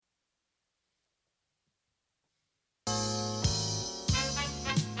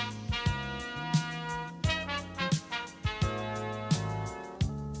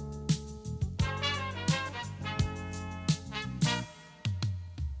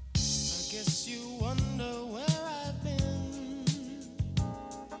guess you wonder where I've been.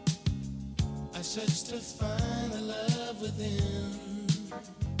 I searched to find the love within.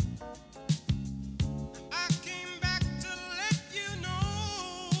 I came back to let you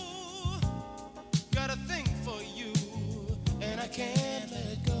know. Got a thing for you, and I can't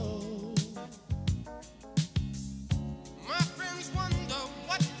let go. My friends wonder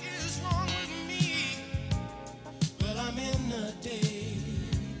what is wrong with me. Well, I'm in a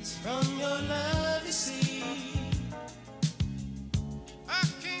daze from your love, you see. I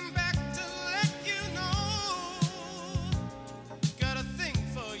came back to let you know. Got a thing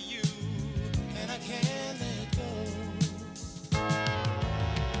for you, and I can't let go.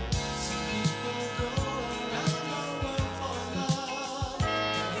 Some people go around the world for love,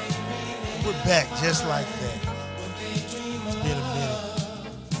 and they may We're back just like that. what they dream It's been a minute. of.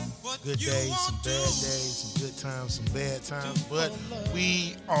 Good days, some bad days, some good times, some bad times. But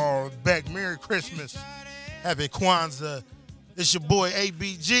we are back. Merry Christmas. Happy Kwanzaa. It's your boy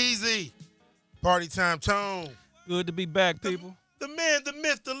AB Jeezy. Party time tone. Good to be back, people. The man, the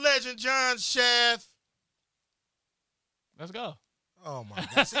myth, the legend, John Shaft. Let's go. Oh my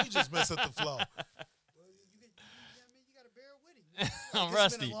God. See, you just messed up the flow. I'm It's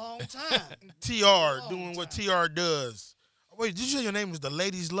rusty. been a long time. TR doing what TR does. Wait, did you say your name was the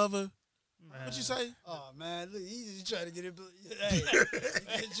ladies lover? What'd you say? Oh man, look, he just trying to get it. Hey, you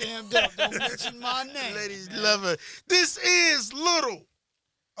get jammed up. Don't mention my name. Ladies man. lover. This is Little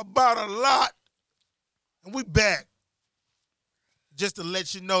About a Lot. And we back. Just to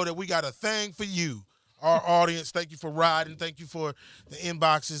let you know that we got a thing for you. Our audience, thank you for riding. Thank you for the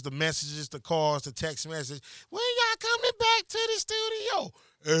inboxes, the messages, the calls, the text message. When y'all coming back to the studio?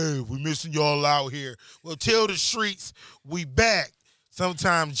 Hey, we missing y'all out here. Well, tell the streets we back.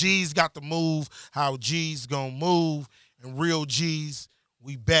 Sometimes G's got to move how G's gonna move. And real G's,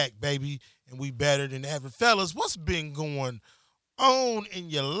 we back, baby. And we better than ever. Fellas, what's been going on in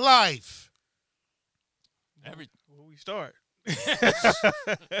your life? Where we start?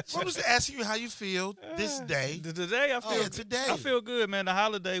 I'm just asking you how you feel this day. Today I feel today. I feel good, man. The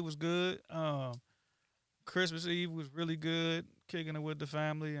holiday was good. Christmas Eve was really good, kicking it with the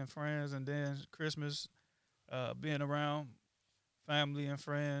family and friends, and then Christmas, being around family and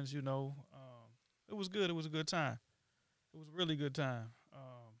friends. You know, it was good. It was a good time. It was a really good time.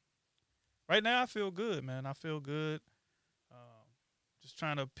 Right now I feel good, man. I feel good. Just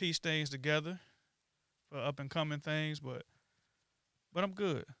trying to piece things together for up and coming things, but I'm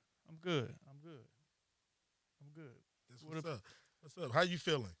good. I'm good. I'm good. I'm good. That's what's up. What's up? How you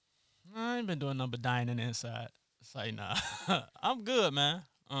feeling? I ain't been doing nothing but dying in the inside. It's like, nah. I'm good, man.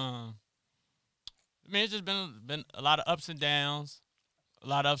 I mean, it's just been a lot of ups and downs. A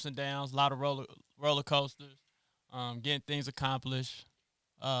lot of ups and downs, a lot of roller coasters. Getting things accomplished.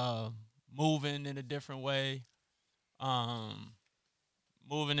 Moving in a different way.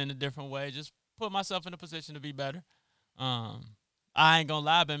 Just put myself in a position to be better. I ain't gonna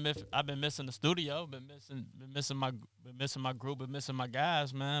lie, I've been missing the studio, been missing my group, been missing my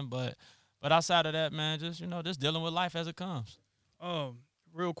guys, man. But outside of that, man, just dealing with life as it comes.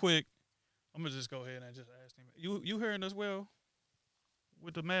 Real quick, I'm gonna just go ahead and just ask him. You hearing us well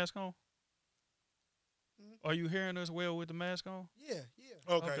with the mask on? Are you hearing us well with the mask on? Yeah.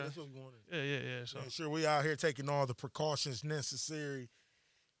 Okay, Okay. that's what we wanted. Yeah. So Make sure we out here taking all the precautions necessary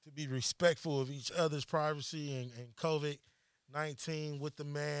to be respectful of each other's privacy and COVID-19 with the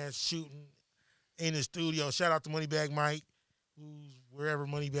mask, shooting in the studio. Shout out to Moneybag Mike, who's wherever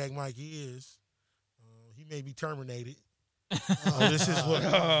Moneybag Mike is. He may be terminated. This is what.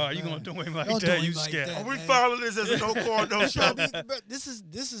 you gonna do him like Don't do that? him You like scared? that. We man. follow this as a no call, no show. But this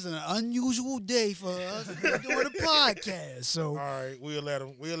is an unusual day for us. We're doing a podcast, so All right, we'll let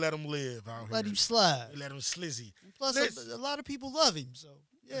him live out let here. him slide. We'll let him slizzy. Plus, Listen. a lot of people love him, so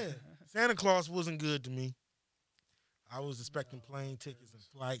yeah. Santa Claus wasn't good to me. I was expecting plane tickets and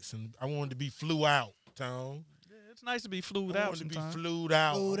flights, and I wanted to be flew out, Tone. Yeah, it's nice to be flued I out wanted to sometimes. be flued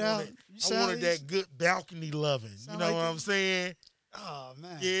out. Flued I out. wanted, You I sound- wanted that good balcony loving. You sound know like what the- I'm saying? Oh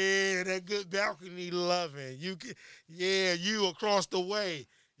man. Yeah, that good balcony loving. You across the way.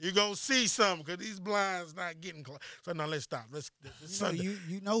 You're going to see something because these blinds not getting close. So now let's stop. Let's Sunday.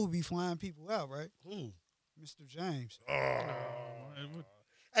 You know who be flying people out, right? Ooh. Mr. James.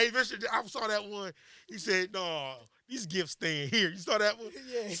 Hey, Mr. I saw that one. He said, no, these gifts staying here. You saw that one?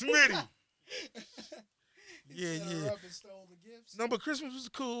 Yeah. Smitty. He Yeah, set her yeah. up and stole the gifts. No, but Christmas was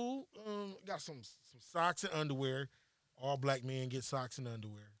cool. Got some socks and underwear. All black men get socks and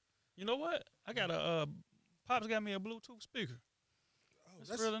underwear. You know what? I got Pops got me a Bluetooth speaker.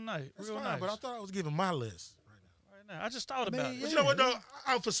 That's really nice. That's Real fine, nice. but I thought I was giving my list right now. Right now, I just thought about it. But you know what, though?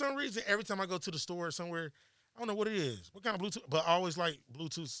 for some reason, every time I go to the store or somewhere, I don't know what it is. What kind of Bluetooth? But I always like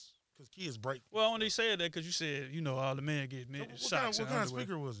Bluetooth because kids break. Well, I only said that because you said, all the men get socks What and kind of underwear.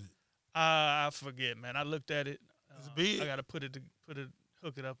 speaker was it? I forget, man. I looked at it. Is it big? I gotta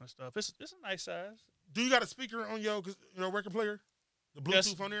hook it up and stuff. It's a nice size. Do you got a speaker on your record player? The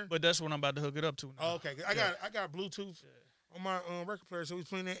Bluetooth on there? But that's what I'm about to hook it up to now. Oh, okay. I got Bluetooth on my record player, so we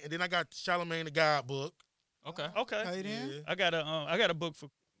playing that, and then I got Charlamagne the God book. Okay. Okay. Hey, then. Yeah. I got a book for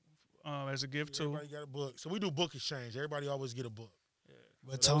as a gift too. Everybody got a book, so we do book exchange. Everybody always get a book.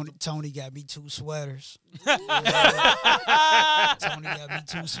 But So Tony got me 2 sweaters. Tony got me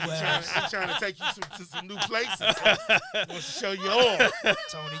 2 sweaters. He's trying to take you to some new places. He wants to show you all.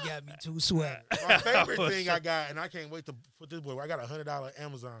 Tony got me 2 sweaters. My favorite thing I got, and I can't wait to put this boy. I got a $100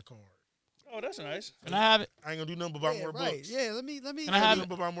 Amazon card. Oh, that's nice. Can I have it? I ain't gonna do nothing but buy Yeah, more right. books. Yeah, let me. Can I I ain't have gonna it? do nothing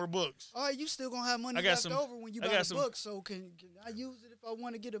but buy more books. All right, you still gonna have money I got left some- over when you I buy got the some- book. So can I use it if I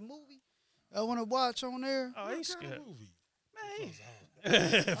want to get a movie? I want to watch on there. Oh, he's What kind scared. of movie? Man.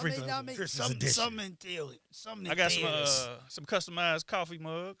 I make Christmas edition. something intelligent. Something I got intelligent. some customized coffee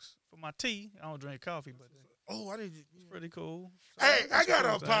mugs for my tea. I don't drink coffee, but Oh, I didn't. it's pretty cool. Hey, I That's gotta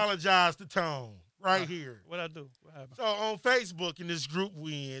cool, man. apologize to Tone right here. What I do? What happened? So on Facebook in this group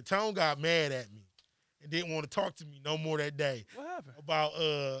we in, Tone got mad at me and didn't want to talk to me no more that day What happened? about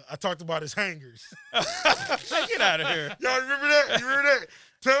I talked about his hangers. Get out of here. Y'all remember that? You remember that?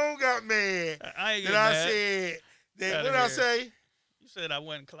 Tone got mad I ain't that getting I mad. said that. Outta What did I here. say? You said I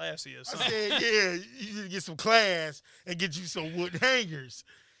wasn't classy or I something. said, yeah, you need to get some class and get you some wooden hangers.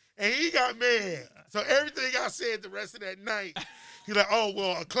 And he got mad. So everything I said the rest of that night, he's like, oh,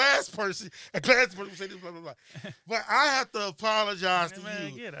 well, a class person will say this, blah, blah, blah. But I have to apologize to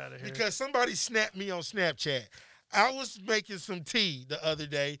Man, you get out of here. because somebody snapped me on Snapchat. I was making some tea the other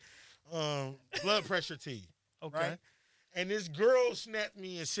day, blood pressure tea, Okay. right? And this girl snapped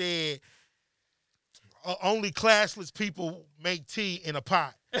me and said, only classless people make tea in a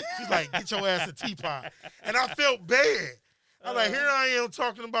pot. She's like, get your ass a teapot. And I felt bad. I'm like, here I am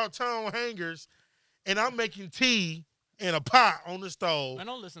talking about Tone hangers, and I'm making tea in a pot on the stove. Man,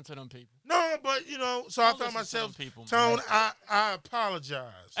 don't listen to them people. No, but, so I Don't found listen to them myself, people, Tone, man. I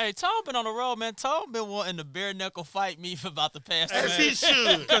apologize. Hey, Tone been on the road, man. Tone been wanting to bare knuckle fight me for about the past. As man. he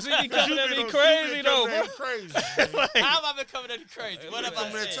should. Because he be coming at me you crazy, been though, coming bro. at me crazy, man. How have I been coming at you crazy? What have I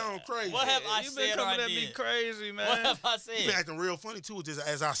coming at said? Tone crazy. What have I You been said or I coming at me did? crazy, man. What have I You been said? acting real funny, too, just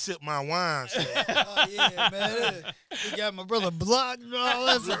as I sip my wine. So. Oh, yeah, man. He got my brother blocked and all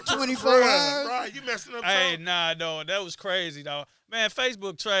that for 24 hours. Right, you messing up Hey, Tone. nah, no, that was crazy, dog. Man,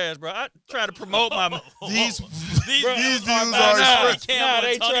 Facebook trash, bro. I try to promote my. These Bro, views nah, are nah, expressed. nah,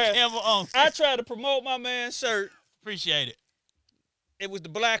 they Tony trash. Campbell on. I tried to promote my man's shirt. Appreciate it. It was the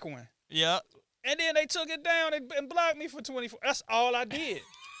black one. Yeah. And then they took it down and blocked me for 24. That's all I did.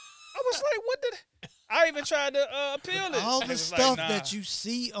 I was like, what did... I even tried to appeal it. All They the was stuff like, nah. that you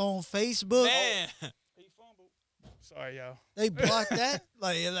see on Facebook, Man. He fumbled. Sorry, y'all. they block that.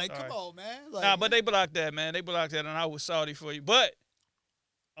 Like Sorry. come on, man. Like, Nah, but they blocked that, man. They blocked that, and I was sorry for you. But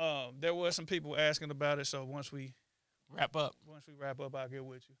there was some people asking about it, so once we Wrap up. wrap up, I'll get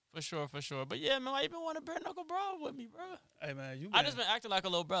with you. For sure, for sure. But yeah, man, why you been wanting to bare knuckle brawl with me, bro? Hey, man, you been... I just been acting like a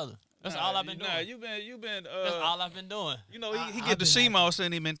little brother. That's all I've been doing. Nah, you been... That's all I've been doing. You know, he I've get the been CMOS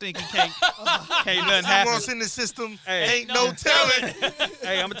in him and think he can't nothing happen. Once in the system, Hey. ain't no telling.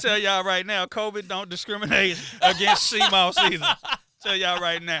 Hey, I'm gonna tell y'all right now, COVID don't discriminate against CMOS either. Tell y'all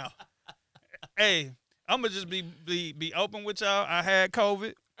right now. Hey, I'm gonna just be open with y'all. I had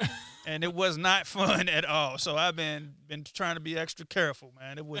COVID, and it was not fun at all. So I've been trying to be extra careful,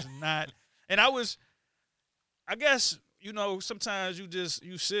 man. It was not, and I guess sometimes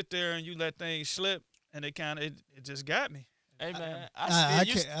you sit there and you let things slip, and it just got me. Hey, man.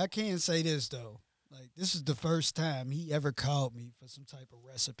 I can't say this though. Like this is the first time he ever called me for some type of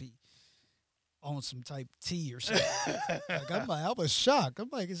recipe on some type of tea or something. I was shocked. I'm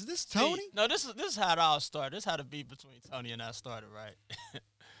like, is this Tony? No, this is how it all started. This is how the beef between Tony and I started, right?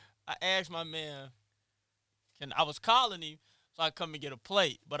 I asked my man, I was calling him so I come and get a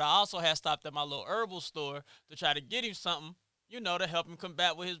plate, but I also had stopped at my little herbal store to try to get him something, to help him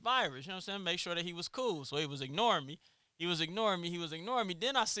combat with his virus. You know what I'm saying? Make sure that he was cool. So he was ignoring me. He was ignoring me.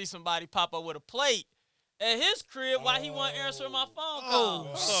 Then I see somebody pop up with a plate at his crib while he wasn't answering my phone call.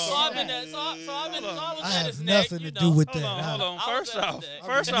 Oh, so I've been at, so I was I at have his neck, nothing you to know. do with Hold that. on, hold on. I was First at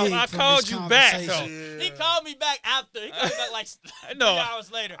off, that. I called you back though. conversation. He called me back after. He called me back like 3 No,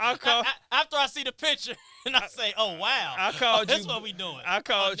 hours later. I After I see the picture and I say, "Oh wow, I called that's you- what we doing." I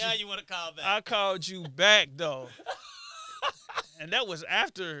called now you- you want to call back? I called you back though, and that was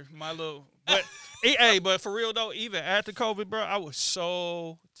after my little but for real though, even after COVID, bro, I was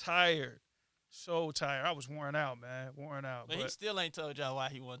so tired. So tired. I was worn out, man. Worn out. But he still ain't told y'all why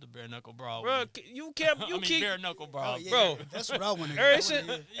he wanted the bare knuckle brawl. bro, with me. you I mean, keep bare knuckle brawl. Oh, yeah, bro. that's what I want to hear.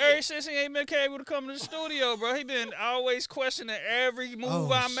 Ever since he ain't been able to come to the studio, bro, he been always questioning every move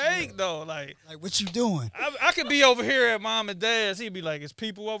Oh, I shit. make, though. Like Like, what you doing? I could be over here at mom and dad's. He'd be like, "Is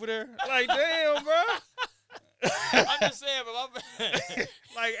people over there?" Like, damn, bro. I'm just saying, but my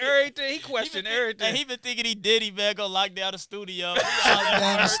Like everything, he questioned everything. And he been thinking he did. He better go lock down the studio.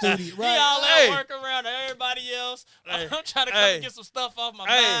 Down the studio, He right? all Hey. at work around everybody else. Hey. I'm trying to come Hey. and get some stuff off my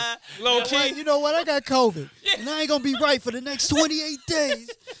Hey, mind. low Well, key. you know what? I got COVID, Yeah. and I ain't gonna be right for the next 28 days.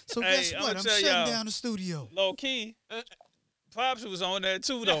 So Hey, guess I'ma what? I'm tell shutting y'all. down the studio. Low key. Pops was on that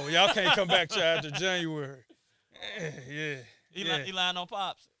too, though. Y'all can't come back till after January. Yeah. He lying on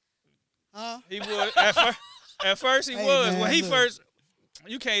Pops. Huh? He would at first he Hey, was man, when he look. first.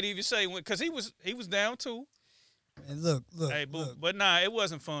 You can't even say when because he was down too. And look, Hey, look. but nah, it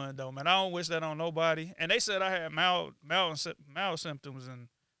wasn't fun though, man. I don't wish that on nobody. And they said I had mild symptoms and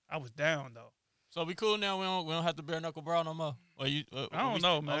I was down though. So we cool now. We don't have to bare knuckle brawl no more. Or you? I don't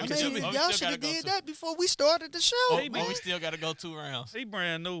know, man. I we Cause still- mean, or we y'all still should have gotta go did to- that before we started the show, Or, Hey, man. or we still got to go 2 rounds. he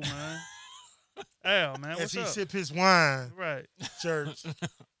brand new, man. Hell, man, As what's he up? sip his wine, Right. church.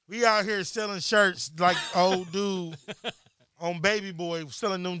 We out here selling shirts like old dude on Baby Boy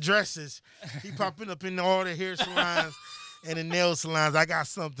selling them dresses. He popping up in all the hair salons and the nail salons. I got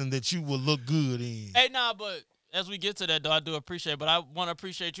something that you will look good in. Hey, nah, but as we get to that though, I do appreciate. But I want to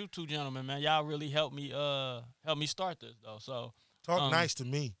appreciate you two gentlemen, man. Y'all really helped me start this though. So Talk nice to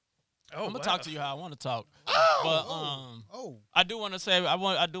me. Oh, I'm gonna talk to you how I want to talk. But Oh, I do want to say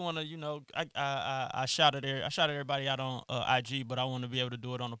I do want to I shouted everybody out on IG, but I want to be able to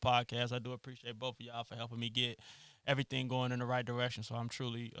do it on the podcast. I do appreciate both of y'all for helping me get everything going in the right direction. So I'm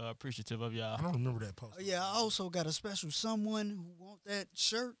truly appreciative of y'all. I don't remember that post. oh, yeah. I also got a special someone who want that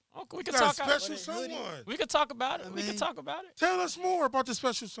shirt. Oh, we You can got a talk. special What a hoodie. someone. We can talk about it. I We can mean- talk about it. Tell us more about the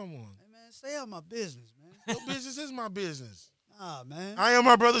special someone. Hey, man, stay out of my business, man. Your business is my business. Nah, man. I am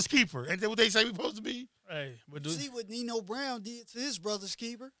my brother's keeper. Ain't that what they say we supposed to be? Hey, but See what Nino Brown did to his brother's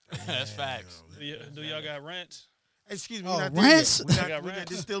keeper? That's facts. do y'all got rents? Excuse me, Oh, we're not there yet. rants? We're I not, got we're not, rants.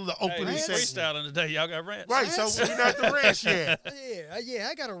 this is still the Hey, opening we rants? section. freestyling today. Y'all got rents? Right, so we're not the ranch yet. Yeah,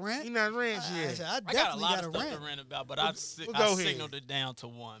 I got a rant. We're not ranch I yet. I I got a definitely lot got of a stuff rant. to rant about, but Well, I go I ahead. signaled it down to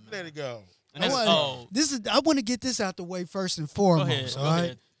one. Let Man. it go. And I it's want- old. I want to get this out the way first and Go foremost. ahead. All Go right.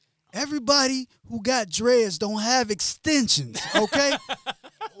 ahead. Everybody who got dreads don't have extensions. Okay.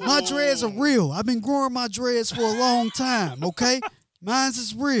 My dreads are real. I've been growing my dreads for a long time. Okay. Mine's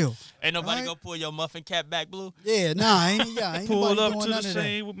is real. Ain't nobody Right. gonna pull your muffin cap back, Blue. Yeah, nah, ain't Pull nobody up doing to none the of that.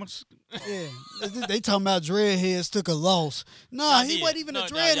 scene with my. Yeah, they talking about dreadheads took a loss. Nah, Y'all he did. wasn't even No, a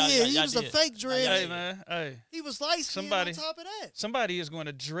no, dreadhead. y'all He was a did. fake Y'all dreadhead. Hey man, hey. He was light skinned on Somebody- top of that. Somebody is going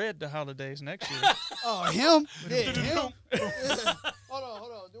to dread the holidays next year. Oh, him? Yeah, him. Hold on.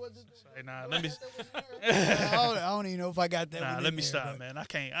 Hey, nah, let me. I don't even know if I got that. Nah, one let in me there, stop, but- man. I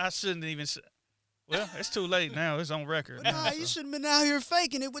can't. I shouldn't even. Well, it's too late now. It's on record. But now, nah, you so. shouldn't been out here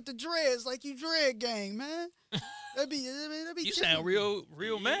faking it with the dreads like you dread gang, man. That'd be You sound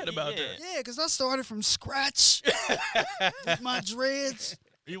real mad about Yeah. that. Yeah, because I started from scratch with my dreads.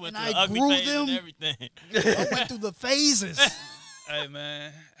 You went And through the I ugly grew phase and them. everything. I went through the phases. Hey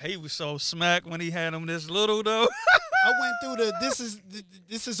man, he was so smack when he had him this little though. I went through the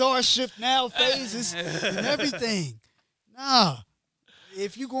this is our shift now phases and everything. Nah,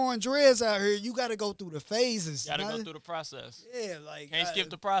 if you going dreads out here, you got to go through the phases. Gotta Nah, go through the process. Yeah, like Can't skip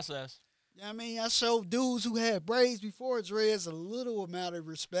the process. You know what I mean, I showed dudes who had braids before dreads a little amount of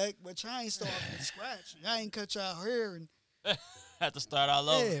respect, but y'all ain't starting from scratch. Y'all ain't cut y'all hair and Have to start all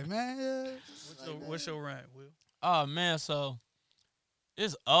over. yeah, man. Yeah. What's your rank, Will? Oh man, so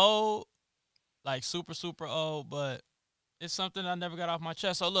it's old, like super old, but it's something I never got off my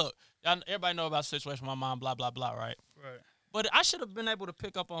chest. So look, everybody know about the situation with my mom, blah blah blah, right? Right. But I should have been able to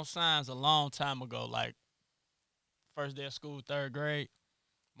pick up on signs a long time ago, like first day of school, 3rd grade.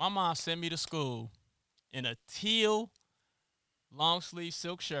 My mom sent me to school in a teal long sleeve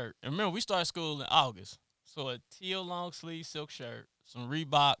silk shirt. And remember, we started school in August. So a teal long sleeve silk shirt, some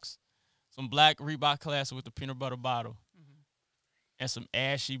Reeboks, some black Reebok classic with the peanut butter bottle, and some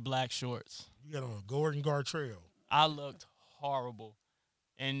ashy black shorts. You got on a Gordon Gartrell. I looked horrible.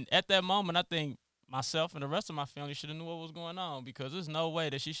 And at that moment, I think myself and the rest of my family should have knew what was going on, because there's no way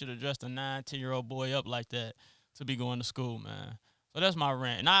that she should have dressed a 9, 10-year-old boy up like that to be going to school, man. So that's my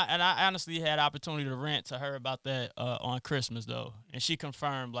rant. And I honestly had opportunity to rant to her about that on Christmas, though. And she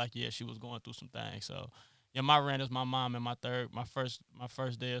confirmed, like, yeah, she was going through some things. So, Yeah, my rant is my mom and my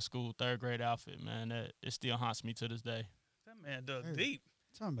first day of school, third grade outfit, man. That it still haunts me to this day. That man dug Hey. deep.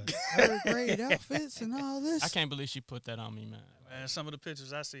 Talking about third grade outfits and all this. I can't believe she put that on me, man. Man, some of the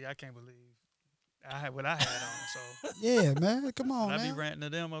pictures I see, I can't believe I had what I had on. So Yeah, man. Come on, I be man. ranting to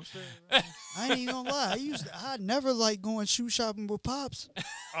them upstairs. Man. I ain't even gonna lie. I never liked going shoe shopping with pops.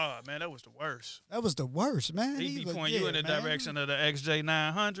 Oh man, that was the worst. That was the worst, man. He be was- pointing you in the man. direction of the XJ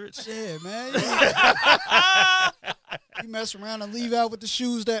 900s. Yeah, man. You mess around and leave out with the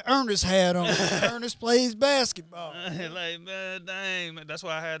shoes that Ernest had on. Ernest plays basketball. Like man, dang, man. That's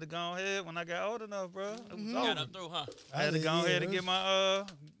why I had to go ahead when I got old enough, bro. It was Got over. up through, huh? I had to go ahead and Yeah, get my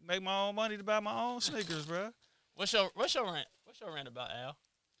make my own money to buy my own sneakers, bro. What's your rant? What's your rant about, Al?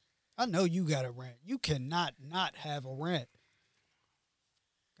 I know you got a rant. You cannot not have a rant.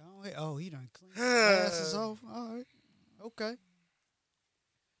 Go ahead. Oh, he done cleaned his glasses off. All right. Okay.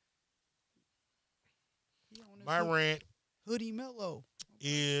 He on his My rant hoodie mellow.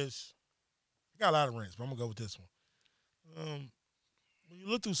 is I got a lot of rants, but I'm gonna go with this one. When you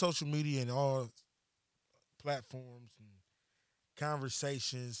look through social media and all platforms and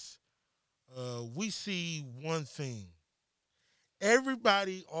conversations, we see one thing.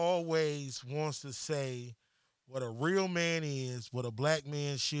 Everybody always wants to say what a real man is, what a black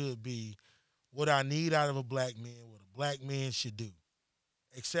man should be, what I need out of a black man, what a black man should do,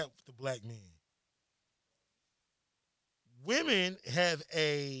 except the black man. Women have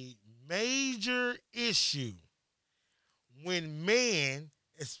a major issue when men,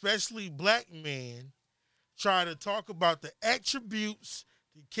 especially black men, try to talk about the attributes,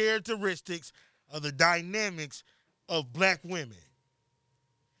 the characteristics of the dynamics of black women.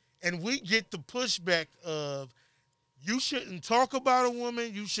 And we get the pushback of, you shouldn't talk about a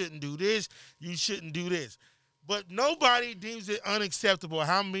woman, you shouldn't do this, you shouldn't do this. But nobody deems it unacceptable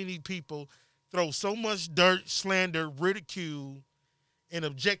how many people throw so much dirt, slander, ridicule, and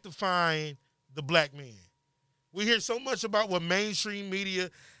objectifying the black man. We hear so much about what mainstream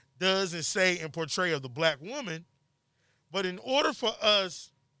media does and say and portray of the black woman, but in order for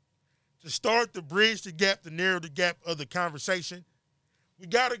us to start to bridge the gap, to narrow the gap of the conversation, we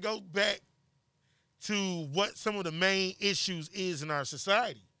got to go back to what some of the main issues is in our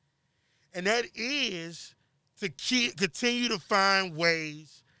society. And that is to continue to find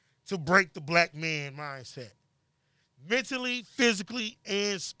ways to break the black man mindset, mentally, physically,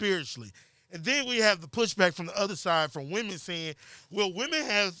 and spiritually. And then we have the pushback from the other side from women saying, well, women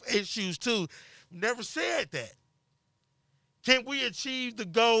have issues too. Never said that. Can we achieve the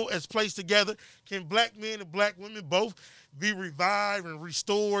goal as placed together? Can black men and black women both be revived and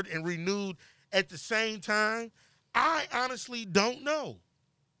restored and renewed at the same time? I honestly don't know.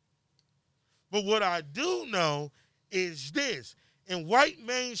 But what I do know is this. In white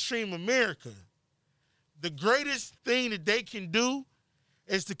mainstream America, the greatest thing that they can do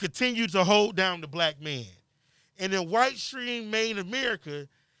is to continue to hold down the black man. And in white stream main America,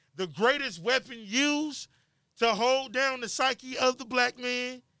 the greatest weapon used to hold down the psyche of the black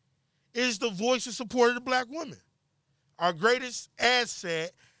man is the voice and support of the black woman. Our greatest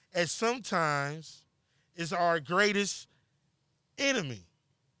asset, at sometimes, is our greatest enemy.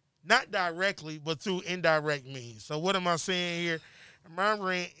 Not directly, but through indirect means. So what am I saying here? My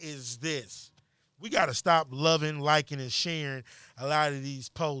rant is this. We got to stop loving, liking, and sharing a lot of these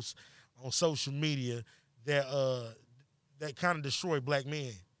posts on social media that kind of destroy black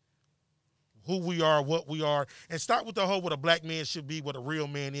men. Who we are, what we are, and start with the whole what a black man should be, what a real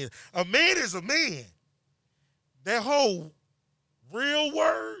man is. A man is a man. That whole real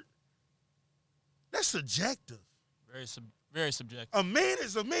word, that's subjective. Very subjective. A man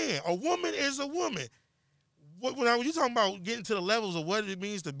is a man. A woman is a woman. When you talking about getting to the levels of what it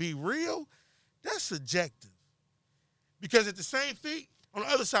means to be real, that's subjective. Because at the same thing, on the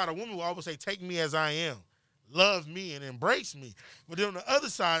other side, a woman will always say, take me as I am. Love me and embrace me. But then on the other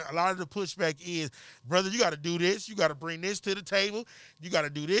side, a lot of the pushback is, brother, you got to do this. You got to bring this to the table. You got to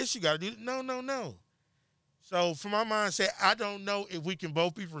do this. You got to do that. No. So from my mindset, I don't know if we can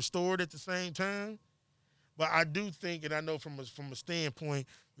both be restored at the same time. But I do think, and I know from a standpoint,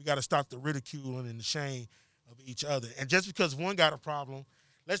 we got to stop the ridiculing and the shame of each other. And just because one got a problem,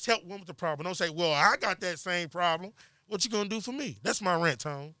 let's help one with the problem. Don't say, well, I got that same problem. What you going to do for me? That's my rant,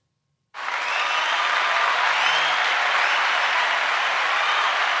 Tone.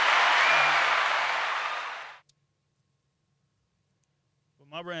 But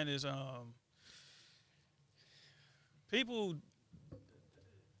my brand is people.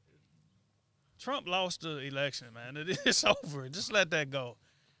 Trump lost the election, man. It's over. Just let that go.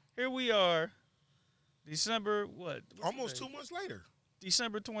 Here we are, December what? What's Almost the date? 2 months later.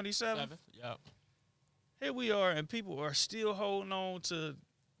 December 27th. Yep. here we are, and people are still holding on to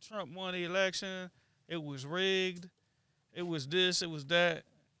Trump won the election. It was rigged. It was this. It was that.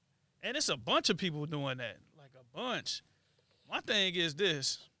 And it's a bunch of people doing that, like a bunch. My thing is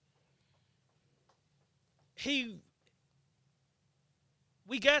this: he,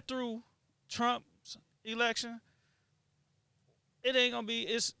 we got through Trump's election. It ain't gonna be.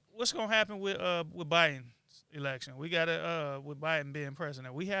 It's what's gonna happen with Biden's election. We got to with Biden being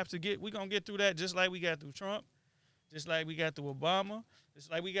president. We have to get. We gonna get through that just like we got through Trump, just like we got through Obama,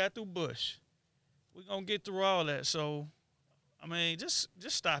 just like we got through Bush. We gonna get through all that. So, I mean, just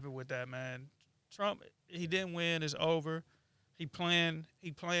stop it with that, man. Trump, he didn't win. It's over. He planned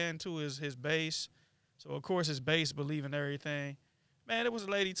to his base. So of course his base believe in everything. Man, there was a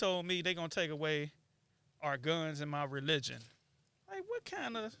lady told me they gonna take away our guns and my religion. Like what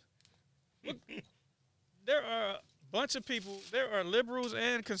kind of? There are a bunch of people. There are liberals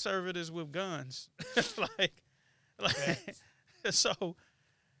and conservatives with guns. like, so,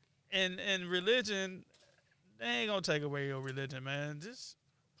 and religion, they ain't gonna take away your religion, man. Just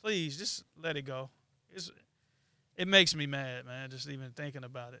please, just let it go. It makes me mad, man. Just even thinking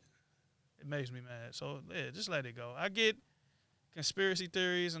about it, it makes me mad. So yeah, just let it go. I get conspiracy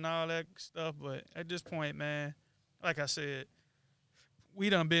theories and all that stuff, but at this point, man, like I said, we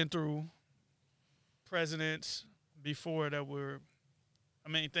done been through presidents before that were, I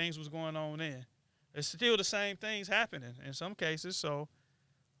mean, things was going on then. It's still the same things happening in some cases. So,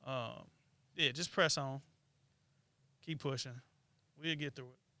 yeah, just press on, keep pushing. We'll get through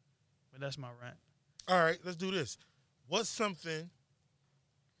it. But that's my rant. All right, let's do this. What's something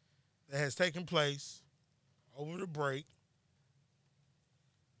that has taken place over the break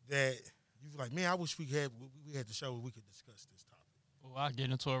that you feel like, man, I wish we had the show where we could discuss this topic? Well, I'll get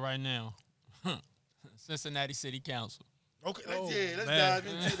into it right now. Cincinnati City Council. Okay, let's dive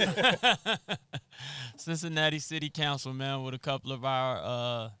into that. Cincinnati City Council, man, with a couple of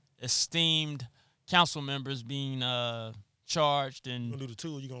our esteemed council members being charged and. You gonna do the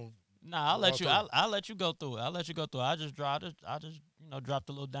two? Or you gonna? Nah, I'll let you go through it. I just dropped dropped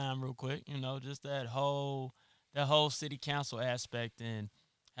a little dime real quick. Just that whole city council aspect and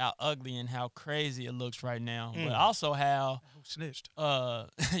how ugly and how crazy it looks right now. But also how Who snitched?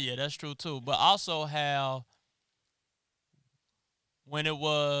 yeah, that's true too. But also how when it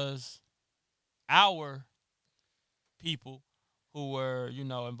was our people who were,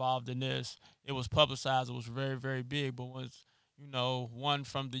 involved in this, it was publicized. It was very, very big. But once, one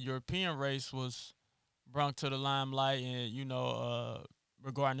from the European race was brought to the limelight and,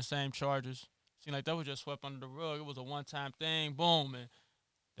 regarding the same charges, seemed like that was just swept under the rug. It was a one-time thing, boom, and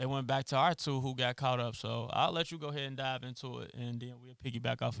they went back to our two who got caught up. So I'll let you go ahead and dive into it, and then we'll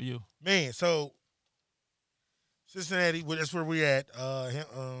piggyback off of you. Man, so Cincinnati, that's where we at.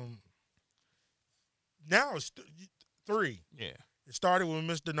 Now it's three. Yeah. It started with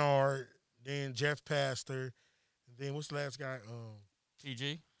Miss Denard, then Jeff Pastor, and then what's the last guy?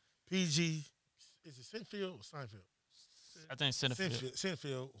 PG? PG. Is it Sinfield or Seinfeld? I think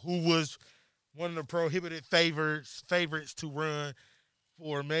Sinfield, who was one of the prohibited favorites to run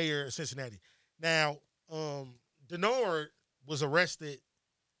for mayor of Cincinnati. Now, Denard was arrested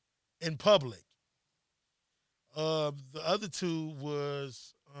in public. The other two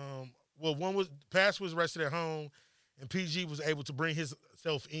was, one was Pastor was arrested at home, and PG was able to bring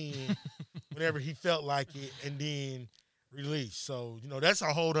himself in whenever he felt like it, and then release. So that's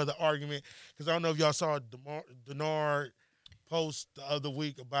a whole other argument, because I don't know if y'all saw Denard post the other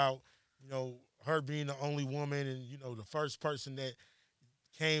week about her being the only woman and the first person that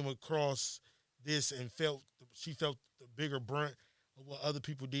came across this and she felt the bigger brunt of what other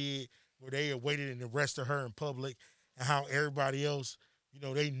people did, where they waited and arrested her in public, and how everybody else,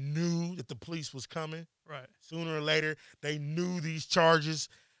 they knew that the police was coming. Right. Sooner or later, they knew these charges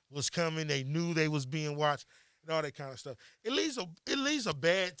was coming. They knew they was being watched and all that kind of stuff. It leaves a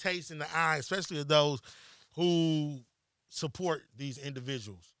bad taste in the eye, especially of those who support these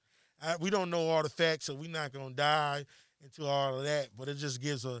individuals. We don't know all the facts, so we're not going to dive into all of that, but it just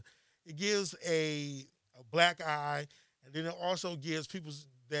gives a black eye, and then it also gives people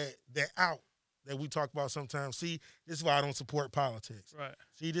that out that we talk about sometimes. See, this is why I don't support politics. Right.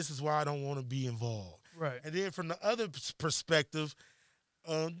 See, this is why I don't want to be involved. Right. And then from the other perspective,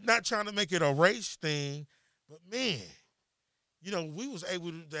 not trying to make it a race thing, but man, we was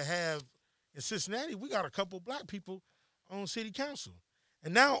able to have in Cincinnati, we got a couple black people on city council.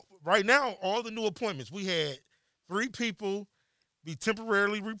 And now, right now, all the new appointments, we had 3 people be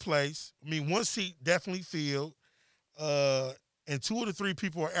temporarily replaced. I mean, 1 seat definitely filled, and 2 of the 3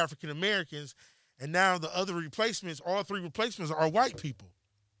 people are African Americans. And now the other replacements, all 3 replacements are white people.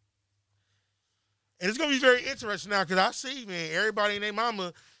 And it's gonna be very interesting now because I see, man, everybody and their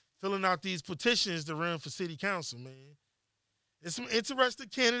mama filling out these petitions to run for city council, man. There's some interesting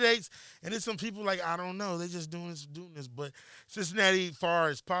candidates, and there's some people like, I don't know, they just doing this. But Cincinnati, as far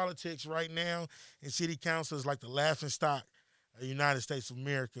as politics right now, and city council is like the laughing stock of the United States of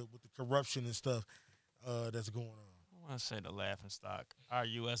America with the corruption and stuff that's going on. I want to say the laughing stock. Our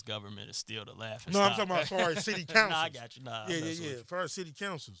U.S. government is still the laughing No, stock. I'm talking about as far as city councils. Nah, I got you. Nah, Yeah. As far as city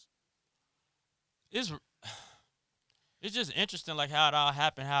councils. It's just interesting, like how it all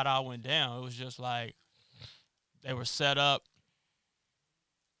happened, how it all went down. It was just like they were set up.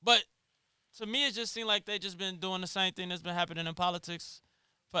 But to me, it just seemed like they just been doing the same thing that's been happening in politics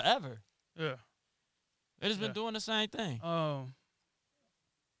forever. Yeah. They just been doing the same thing. And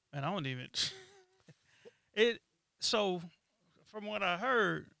I don't even it. So, from what I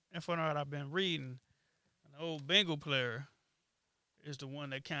heard and from what I've been reading, an old Bengal player is the one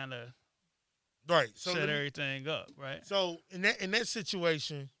that kind of set everything up, right? So in that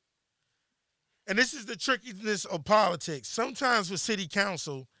situation, and this is the trickiness of politics. Sometimes with city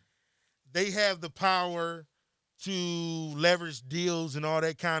council, they have the power to leverage deals and all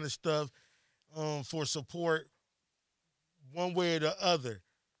that kind of stuff for support one way or the other,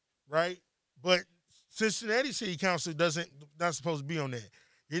 right? But Cincinnati City Council not supposed to be on that.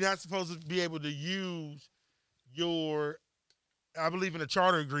 You're not supposed to be able to use I believe in the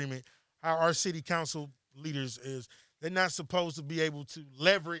charter agreement, how our city council leaders is, they're not supposed to be able to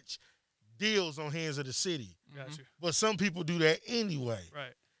leverage deals on hands of the city. Gotcha. But some people do that anyway.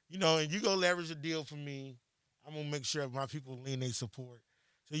 Right. And you go leverage a deal for me, I'm going to make sure my people lean their support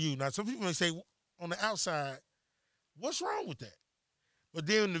to you. Now, some people may say on the outside, what's wrong with that? But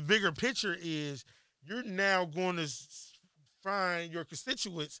then the bigger picture is you're now going to find your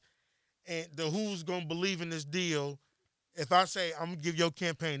constituents and who's going to believe in this deal. If I say I'm going to give your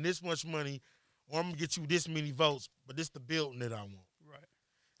campaign this much money or I'm going to get you this many votes, but this the building that I want. Right.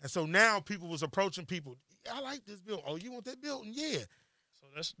 And so now people was approaching people. I like this building. Oh, you want that building? Yeah. So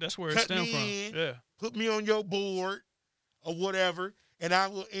that's where it stems from. Yeah. Put me on your board or whatever, and I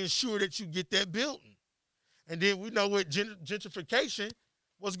will ensure that you get that building. And then we know with gentrification,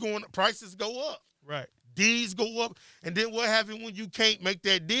 prices go up. Right. Deeds go up. And then what happens when you can't make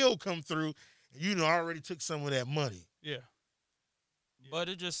that deal come through and already took some of that money? Yeah. But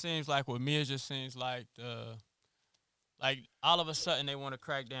it just seems like with me, it just seems like all of a sudden they want to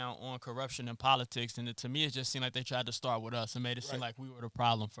crack down on corruption in politics, and to me it just seemed like they tried to start with us and made it seem like we were the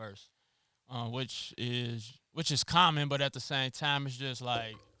problem first, which is common, but at the same time it's just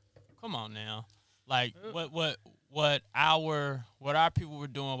like, come on now, like what our people were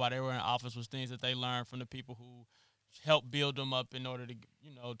doing while they were in office was things that they learned from the people who helped build them up in order to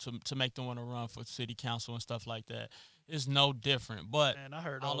to make them want to run for city council and stuff like that. It's no different. But man, I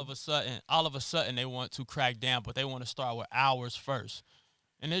heard all of a sudden they want to crack down, but they want to start with ours first.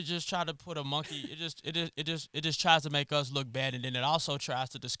 And they just try to put a monkey. It just tries to make us look bad, and then it also tries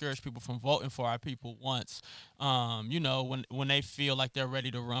to discourage people from voting for our people once, when they feel like they're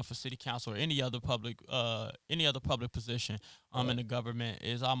ready to run for city council or any other public position in the government.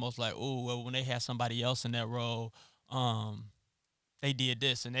 Is almost like, oh well, when they have somebody else in that role, they did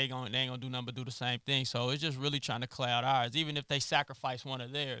this, and they ain't gonna do nothing but do the same thing. So it's just really trying to cloud ours. Even if they sacrifice one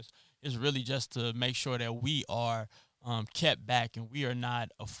of theirs, it's really just to make sure that we are kept back and we are not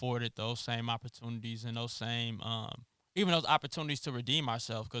afforded those same opportunities and those same even those opportunities to redeem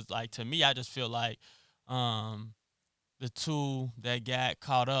ourselves. Because like to me, I just feel like the two that got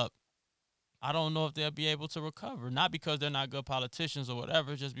caught up, I don't know if they'll be able to recover. Not because they're not good politicians or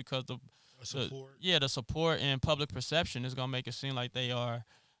whatever, just because the support and public perception is gonna make it seem like they aren't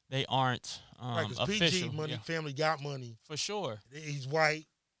official. PG money, family got money for sure. He's white,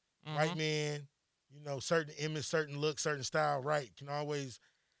 white man. Certain image, certain look, certain style, right, can always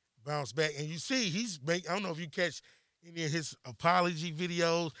bounce back. And you see, I don't know if you catch any of his apology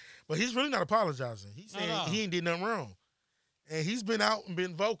videos, but he's really not apologizing. He's saying he ain't did nothing wrong. And he's been out and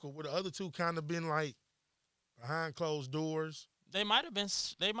been vocal, with the other two kind of been like behind closed doors. They might have been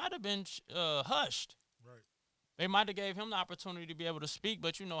hushed. Right. They might have gave him the opportunity to be able to speak,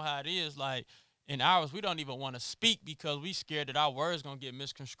 but you know how it is. Like in ours, we don't even want to speak because we scared that our words gonna get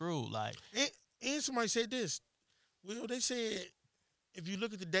misconstrued. Like. And somebody said this. Well, they said if you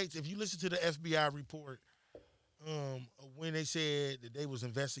look at the dates, if you listen to the FBI report, when they said that they was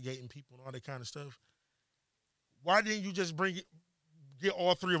investigating people and all that kind of stuff, why didn't you just get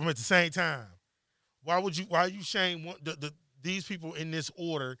all three of them at the same time? Why you shame these people in this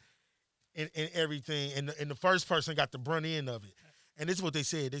order and everything, and the first person got the brunt end of it? And this is what they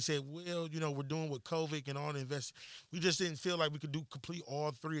said. They said, well, we're doing with COVID and all the invest. We just didn't feel like we could do complete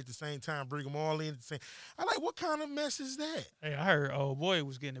all three at the same time, bring them all in at the same. I like, what kind of mess is that? Hey, I heard old boy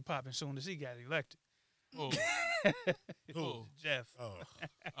was getting it popping soon as he got elected. Who? Who? Jeff. Oh,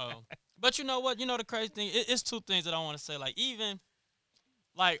 Oh. But you know what? You know the crazy thing? It's two things that I want to say. Like, even,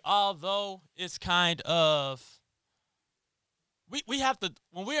 like, although it's kind of, we have to,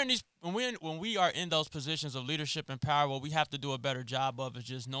 when we are in those positions of leadership and power, what we have to do a better job of is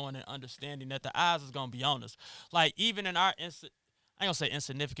just knowing and understanding that the eyes is gonna be on us. Like, even in our I ain't gonna say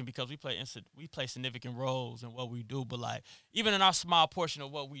insignificant, because we play significant roles in what we do, but like, even in our small portion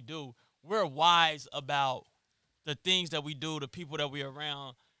of what we do, we're wise about the things that we do, the people that we're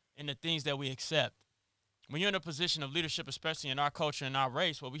around, and the things that we accept. When you're in a position of leadership, especially in our culture and our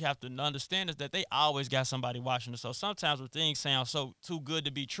race, what we have to understand is that they always got somebody watching us. So sometimes when things sound so too good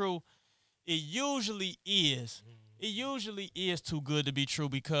to be true, it usually is. It usually is too good to be true,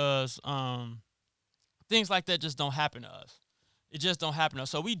 because things like that just don't happen to us. It just don't happen to us.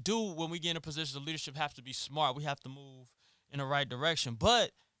 So we do, when we get in a position of leadership, have to be smart. We have to move in the right direction.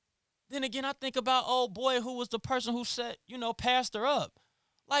 But then again, I think about old boy who was the person who set, passed her up.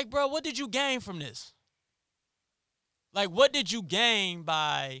 Like, bro, what did you gain from this? Like, what did you gain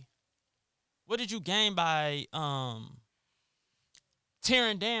by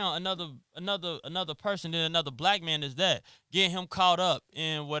tearing down another person, then another black man is that, getting him caught up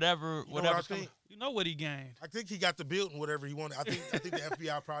in whatever. what I think? You know what he gained. I think he got the building, whatever he wanted. I think the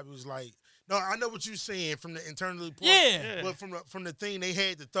FBI probably was like, no, I know what you're saying from the internal report. Yeah. But from the thing, they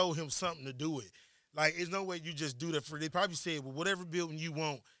had to throw him something to do it. Like, there's no way you just do that They probably said, well, whatever building you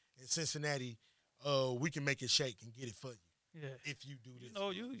want in Cincinnati, we can make it shake and get it for you. Yeah. If you do this.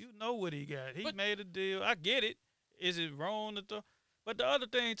 You know what he got. He made a deal. I get it. Is it wrong to throw? But the other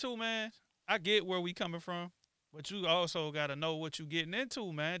thing too, man, I get where we coming from, but you also got to know what you getting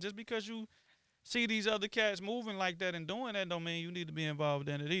into, man. Just because you see these other cats moving like that and doing that don't mean you need to be involved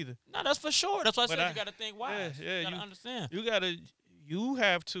in it either. No, that's for sure. That's why I said you got to think wise. Yeah, you got to understand. You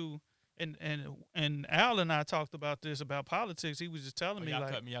have to. And Al and I talked about this, about politics. He was just telling me, y'all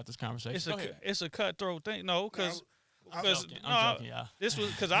like, cut me out this conversation. it's a cutthroat thing. No, because I'm joking, y'all. This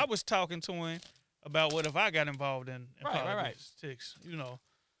was because I was talking to him about what if I got involved in politics,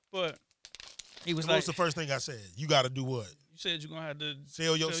 But he was like, what's the first thing I said? You got to do what? You said you're gonna have to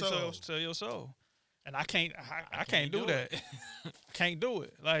sell your soul. Sell your soul, and I can't. I can't do that. Can't do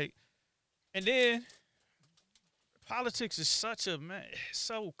it. Like, and then politics is such a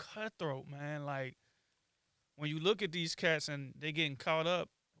so cutthroat, man. Like, when you look at these cats and they getting caught up,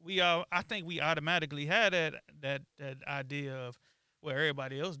 I think we automatically had that idea of, well,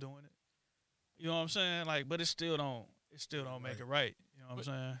 everybody else doing it. You know what I'm saying? Like, but it still don't make it right. You know what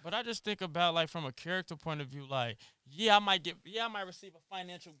I'm saying? But I just think about, like, from a character point of view, like, I might receive a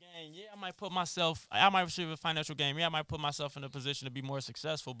financial gain. I might receive a financial gain. I might put myself in a position to be more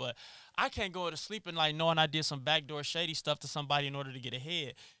successful, but I can't go to sleep and, like, knowing I did some backdoor shady stuff to somebody in order to get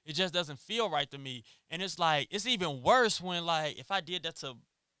ahead. It just doesn't feel right to me. And it's like, it's even worse when, like, if I did that to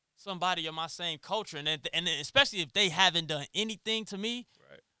somebody of my same culture, and especially if they haven't done anything to me,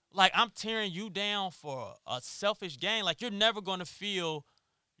 right. Like, I'm tearing you down for a selfish gain. Like, you're never gonna feel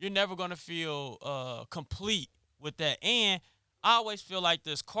complete with that. And I always feel like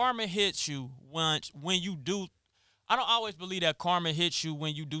this: karma hits you when you do. I don't always believe that karma hits you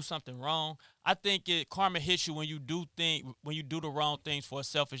when you do something wrong. I think karma hits you when you do the wrong things for a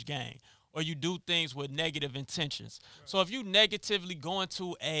selfish gain, or you do things with negative intentions. Right. So if you negatively go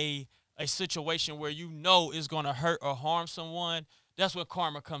into a situation where you know is gonna hurt or harm someone, that's where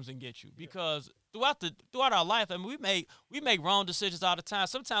karma comes and gets you. Because throughout our life, I mean, we make wrong decisions all the time.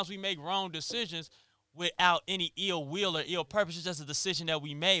 Sometimes we make wrong decisions without any ill will or ill purpose. It's just a decision that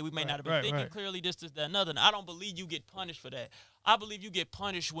we made. We may not have been thinking clearly, this, that, another. And I don't believe you get punished for that. I believe you get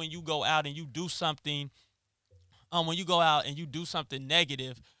punished when you go out and you do something. When you go out and you do something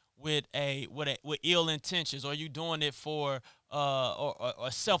negative with ill intentions, or you doing it for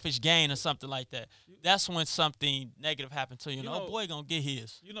or selfish gain or something like that. That's when something negative happened to you. Oh boy, gonna get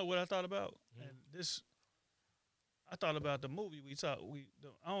his. You know what I thought about? Mm-hmm. And this, I thought about the movie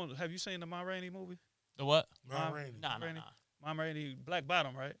have you seen the Ma Rainey movie? The what? Ma Rainey. Nah. Ma Rainey, Black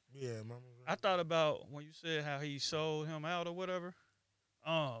Bottom, right? Yeah, Ma Rainey. I thought about when you said how he sold him out or whatever.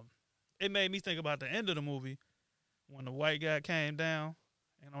 It made me think about the end of the movie when the white guy came down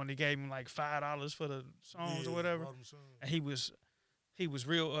and only gave him like $5 for the songs or whatever, and he was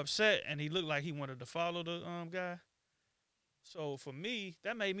real upset, and he looked like he wanted to follow the guy. So for me,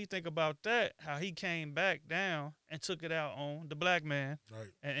 that made me think about that, how he came back down and took it out on the black man, right,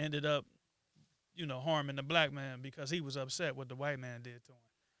 and ended up, harming the black man because he was upset what the white man did to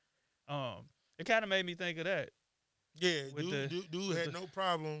him. It kind of made me think of that. Yeah, With dude had no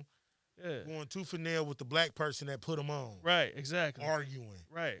problem Yeah. going tooth and nail with the black person that put him on, Right. Exactly. arguing.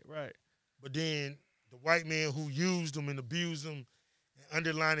 Right. Right. But then the white man who used him and abused him and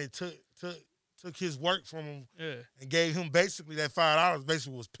underlined it took his work from him Yeah. and gave him basically that $5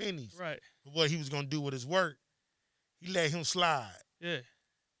 basically was pennies Right. for what he was gonna do with his work. He let him slide. Yeah.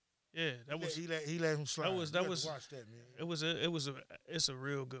 Yeah. That was. He let him slide. was- You that have to was- watch that, man. It's a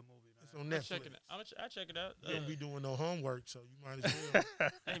real good movie, It's man. on I'll Netflix. check it. I'll check it out. You don't be doing no homework, so you might as well.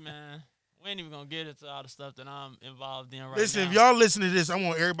 Hey man, we ain't even gonna get into all the stuff that I'm involved in right Listen, now. if y'all listen to this, I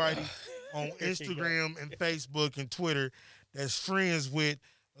want everybody on Here you go. Instagram and Facebook and Twitter that's friends with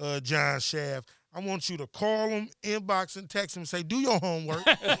John Shaft. I want you to call him, inbox and text him, say, do your homework.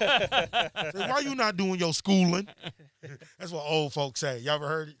 Say, why you not doing your schooling? That's what old folks say. Y'all ever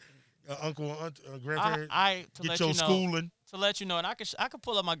heard it? Uncle and grandparents, to get let your you know, schooling. to let you know, and I can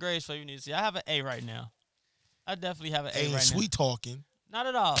pull up my grades for you. Need to see. I have an A right now. I definitely have an A Ain't right sweet talking. now. Not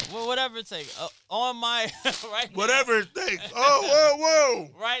at all. Well, whatever it takes. On my right now, Whatever it takes. Oh,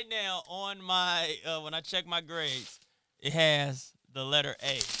 whoa. right now on my when I check my grades, it has the letter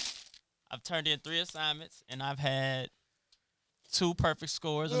A. I've turned in 3 assignments and I've had 2 perfect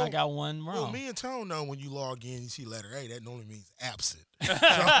scores and I Well- got 1 wrong. Well, me and Tone know when you log in, you see letter A, that normally means absent.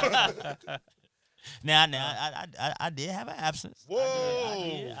 Now, I did have an absence. Whoa.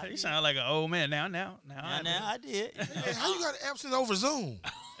 I You did. sound like an old man now. Now, I did. You know. Hey, how you got absent over Zoom?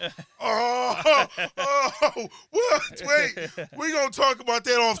 oh, what? Wait, we gonna talk about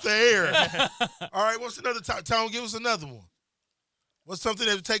that off the air. All right, what's another Tone? Give us another one. What's something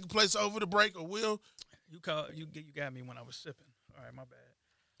that was taking place over the break or will? You got me when I was sipping. All right, my bad.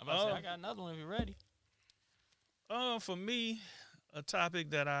 I'm about to say, I got another one if you're ready. For me, a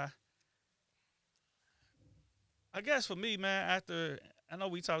topic that I guess for me, man, after I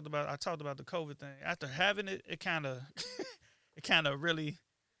know I talked about the COVID thing. After having it, it kind of really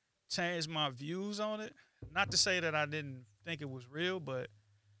changed my views on it. Not to say that I didn't think it was real, but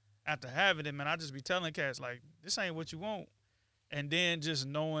after having it, man, I just be telling cats like, this ain't what you want. And then just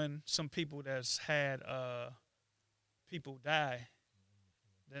knowing some people that's had people die,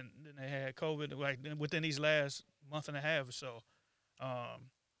 then they had COVID like within these last month and a half or so.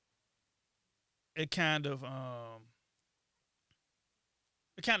 It kind of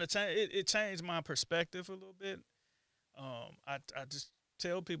it changed my perspective a little bit. I just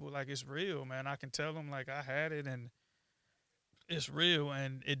tell people like it's real, man. I can tell them like I had it and it's real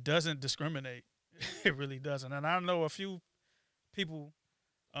and it doesn't discriminate. It really doesn't. And I know a few people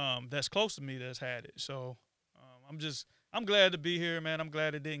that's close to me that's had it. So I'm glad to be here, man. I'm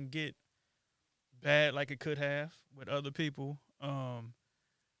glad it didn't get bad like it could have with other people.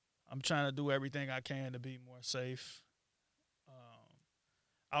 I'm trying to do everything I can to be more safe.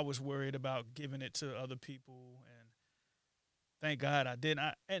 I was worried about giving it to other people, and thank God I didn't.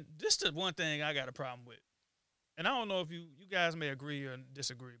 And this is one thing I got a problem with, and I don't know if you guys may agree or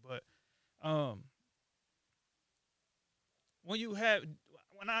disagree, but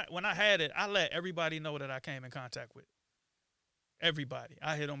when I had it, I let everybody know that I came in contact with. Everybody,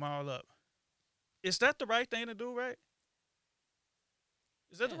 I hit them all up. Is that the right thing to do, right?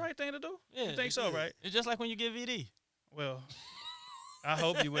 Is that the Yeah. right thing to do? Yeah, You think so, right? It's just like when you get VD. Well, I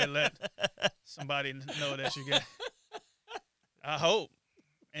hope you would let somebody know that you got. I hope.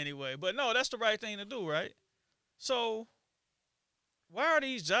 Anyway, but no, that's the right thing to do, right? So, why are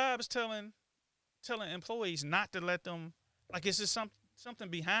these jobs telling employees not to let them? Like, is there something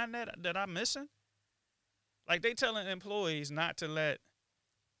behind that I'm missing? Like, they telling employees not to let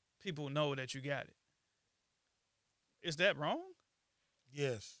people know that you got it. Is that wrong?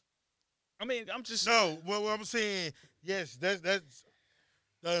 Yes. I mean, I'm just No, what I'm saying, yes, that's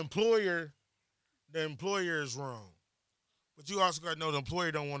the employer. The employer is wrong, but you also got to know the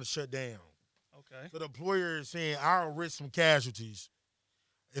employer don't want to shut down. okay. So the employer is saying, I'll risk some casualties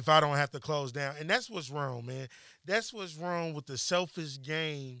if I don't have to close down, and that's what's wrong, man. That's what's wrong with the selfish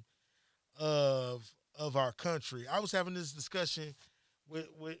game of our country. I was having this discussion with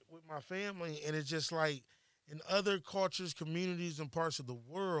my family, and it's just like in other cultures, communities, and parts of the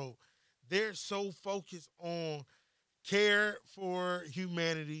world, they're so focused on care for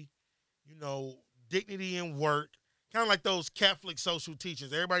humanity, dignity in work, kind of like those Catholic social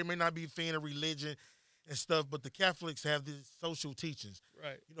teachings. Everybody may not be a fan of religion and stuff, but the Catholics have these social teachings.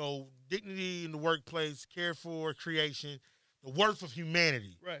 Right. Dignity in the workplace, care for creation, the worth of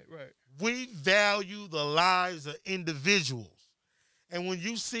humanity. Right. We value the lives of individuals. And when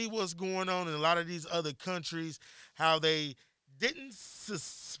you see what's going on in a lot of these other countries, how they didn't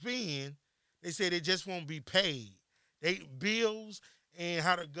suspend, They say they just won't be paid. They bills and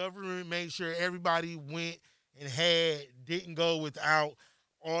how the government made sure everybody went and didn't go without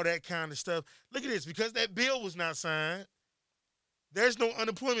all that kind of stuff. Look at this, because that bill was not signed, there's no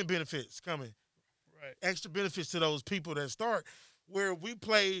unemployment benefits coming. Right. Extra benefits to those people that start. Where we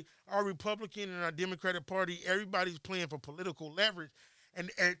play our Republican and our Democratic Party, everybody's playing for political leverage and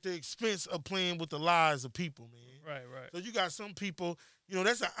at the expense of playing with the lives of people, man. Right. Right. So you got some people,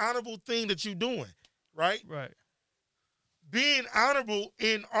 that's an honorable thing that you're doing, right? Right. Being honorable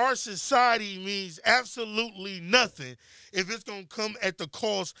in our society means absolutely nothing if it's going to come at the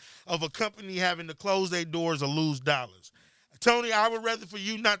cost of a company having to close their doors or lose dollars. Tony, I would rather for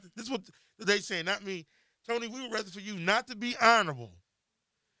you not, this is what they saying, not me. Tony, we would rather for you not to be honorable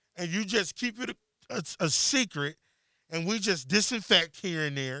and you just keep it a secret and we just disinfect here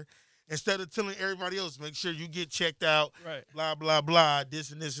and there instead of telling everybody else, make sure you get checked out, Right. blah, blah, blah,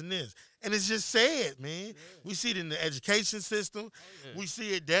 this and this and this. And it's just sad, man. Yeah. We see it in the education system. Oh, yeah. We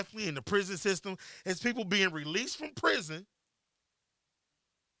see it definitely in the prison system. It's people being released from prison,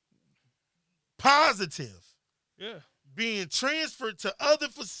 positive, Yeah. being transferred to other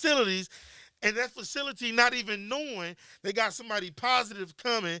facilities, and that facility not even knowing they got somebody positive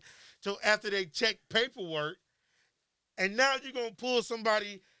coming till after they check paperwork. And now you're going to pull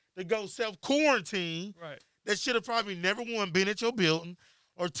somebody to go self-quarantine Right. that should have probably never, one, been at your building,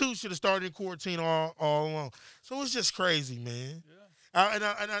 or two, should have started in quarantine all along. So it's just crazy, man. Yeah.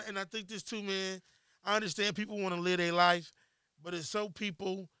 And I think this too, man. I understand people want to live their life, but it's so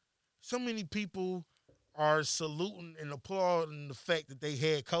many people are saluting and applauding the fact that they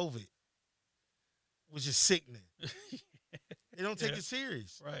had COVID, which is sickening. They don't take Yeah. it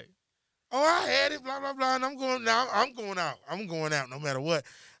serious. Right. Oh, I had it, blah, blah, blah, and I'm going out. I'm going out no matter what.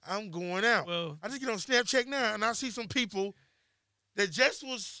 I'm going out. Well, I just get on Snapchat now, and I see some people that just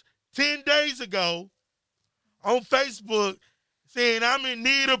was 10 days ago on Facebook saying, I'm in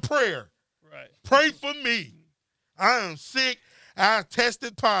need of prayer. right. Pray for me. I am sick. I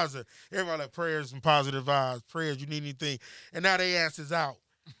tested positive. Everybody like prayers and positive vibes. Prayers, you need anything. And now they ass is out.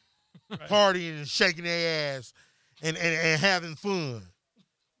 Right. Partying and shaking their ass and having fun.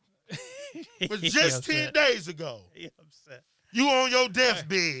 But just 10 days ago, He upset. you on your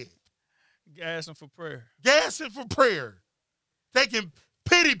deathbed, Gassing for prayer. gassing for prayer, taking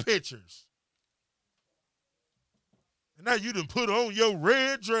pity pictures. And now you done put on your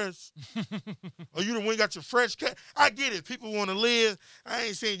red dress. Or you done went and got your fresh cut. I get it. People want to live. I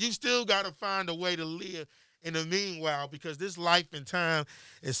ain't saying you still got to find a way to live in the meanwhile, because this life and time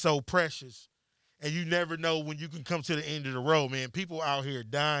is so precious. And you never know when you can come to the end of the road, man. People out here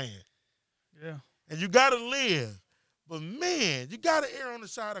dying. Yeah. And you got to live. But, man, you got to err on the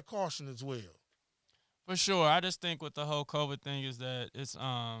side of caution as well. For sure. I just think with the whole COVID thing is that it's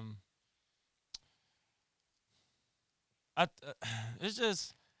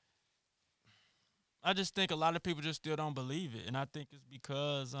just I just think a lot of people just still don't believe it, and I think it's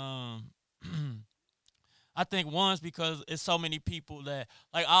because I think one's because it's so many people that,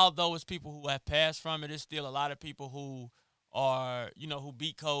 like, although it's people who have passed from it, it's still a lot of people who are, who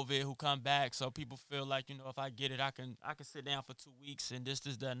beat COVID, who come back. So people feel like, if I get it, I can sit down for 2 weeks and this,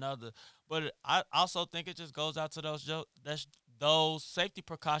 that, another. But I also think it just goes out to those safety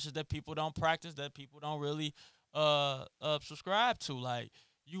precautions that people don't practice, that people don't really subscribe to. Like,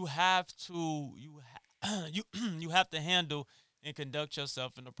 you have to you have to handle and conduct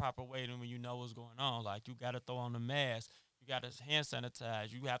yourself in the proper way when you know what's going on. Like, you got to throw on the mask. You got to hand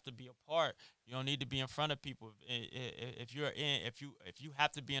sanitize. You have to be apart. You don't need to be in front of people. If you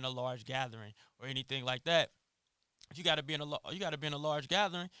have to be in a large gathering or anything like that, if you got to be in a large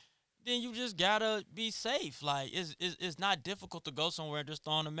gathering, then you just gotta be safe. Like, it's not difficult to go somewhere and just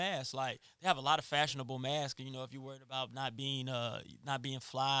throw on a mask. Like, they have a lot of fashionable masks. If you're worried about not being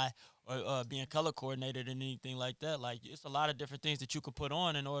fly or being color coordinated and anything like that, like, it's a lot of different things that you could put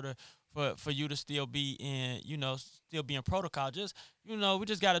on in order for you to still be in protocol. Just we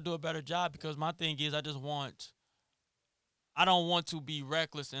just got to do a better job, because my thing is I don't want to be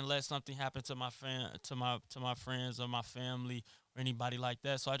reckless and let something happen to my friends or my family or anybody like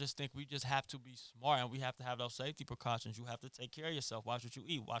that. So I just think we just have to be smart, and we have to have those safety precautions. You have to take care of yourself. Watch what you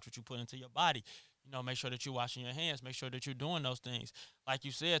eat. Watch what you put into your body. Make sure that you're washing your hands. Make sure that you're doing those things. Like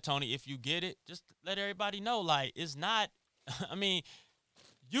you said, Tony, if you get it, just let everybody know. Like, it's not. I mean,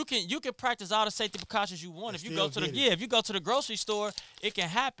 you can practice all the safety precautions you want. If you go to the grocery store, it can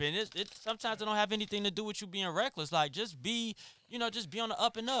happen. It sometimes it don't have anything to do with you being reckless. Like, just be on the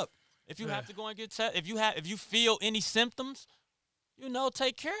up and up. If you have to go and get tested, if you feel any symptoms,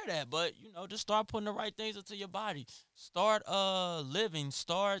 take care of that. But just start putting the right things into your body. Start living.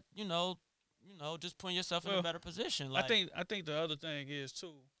 Start just putting yourself in a Well, better position. I think the other thing is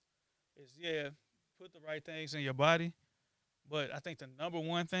too is put the right things in your body, but I think the number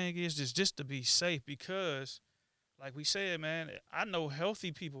one thing is just to be safe because like we said, man, I know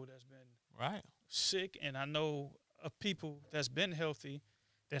healthy people that's been right. sick, and I know of people that's been healthy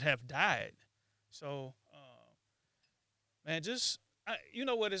that have died. So, man, you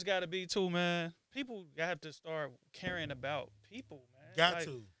know what it's got to be too, man. People got to start caring about people, man. Got Like,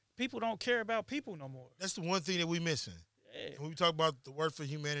 to. people don't care about people no more. That's the one thing that we missing. Yeah, And when we talk about the work for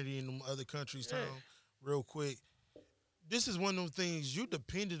humanity in them other countries, Yeah. Tom, real quick, this is one of those things you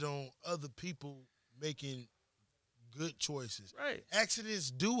depended on other people making good choices. right, Accidents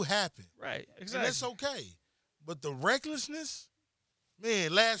do happen, right, and exactly. that's okay. But the recklessness,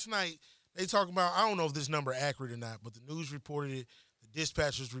 man, last night they talking about, I don't know if this number accurate or not, but the news reported it, the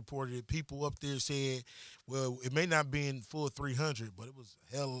dispatchers reported it, people up there said, well, it may not be in full 300, but it was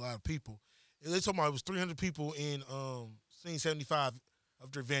a hell of a lot of people. They talking about it was 300 people in scene 75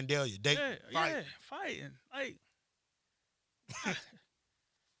 up there, Vandalia. They fight. Fighting. Like,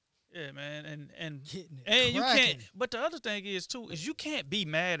 yeah, man, and Getting it and you cracking. can't. But the other thing is too is you can't be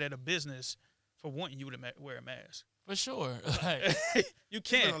mad at a business for wanting you to wear a mask. For sure. Like, You There's been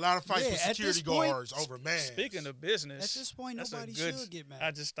can't. a lot of fights Yeah, with at this security point, guards over masks. Speaking of business, At this point, that's a nobody good- should get mad.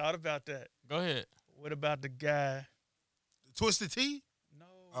 I just thought about that. go ahead. What about the guy? Twisted Tea? No.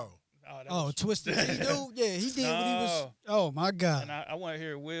 Oh. that Oh, was- Twisted Tea dude? Yeah, he did what he was. No. Oh, my God. And I want to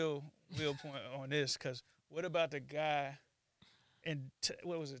hear Will point on this because what about the guy in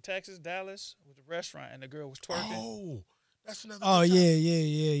what was it, Texas, Dallas, with the restaurant and the girl was twerking? Oh, that's another. Oh, good time.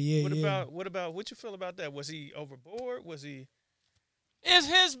 yeah. What you feel about that? Was he overboard? Was he? It's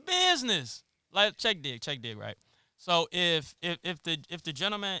his business. Like check dig, right? So if the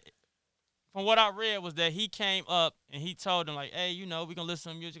gentleman, from what I read, was that he came up and he told them like, hey, we're gonna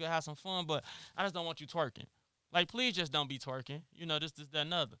listen to music and have some fun, but I just don't want you twerking. Like, please just don't be twerking. This, that,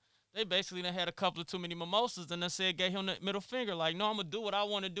 and other. They basically done had a couple of too many mimosas and then gave him the middle finger. Like, no, I'm gonna do what I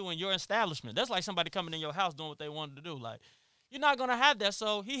want to do in your establishment. That's like somebody coming in your house doing what they wanted to do. Like, you're not gonna have that.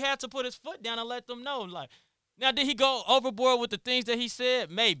 So he had to put his foot down and let them know. Like, now did he go overboard with the things that he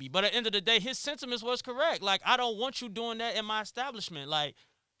said? Maybe. But at the end of the day, his sentiments was correct. Like, I don't want you doing that in my establishment. Like,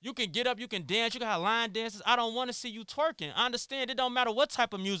 you can get up, you can dance, you can have line dances. I don't want to see you twerking. I understand it don't matter what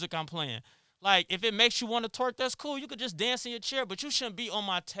type of music I'm playing. Like, if it makes you want to twerk, that's cool. You could just dance in your chair, but you shouldn't be on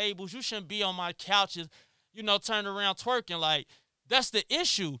my tables. You shouldn't be on my couches, turning around twerking. Like, that's the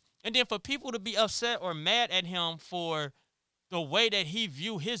issue. And then for people to be upset or mad at him for the way that he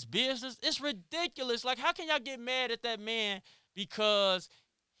view his business, it's ridiculous. Like, how can y'all get mad at that man because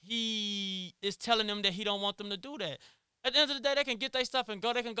he is telling them that he don't want them to do that? At the end of the day, they can get their stuff and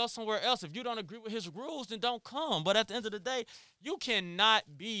go. They can go somewhere else. If you don't agree with his rules, then don't come. But at the end of the day, you cannot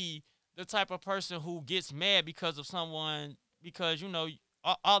be the type of person who gets mad because of someone, because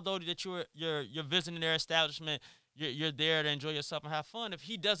although that you're visiting their establishment, you're there to enjoy yourself and have fun. If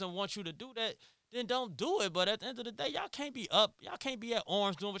he doesn't want you to do that, then don't do it. But at the end of the day, y'all can't be at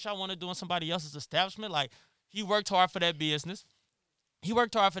arms doing what y'all want to do in somebody else's establishment. Like, he worked hard for that business. He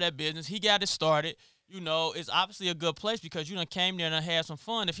got it started. It's obviously a good place because you done came there and had some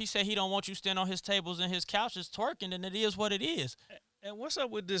fun. If he said he don't want you stand on his tables and his couches twerking, then it is what it is. And what's up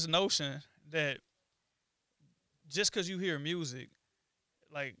with this notion that just because you hear music,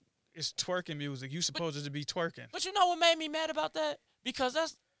 like it's twerking music, you supposed to be twerking? But you know what made me mad about that? Because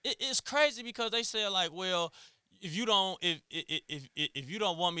it's crazy because they said like, well, if you don't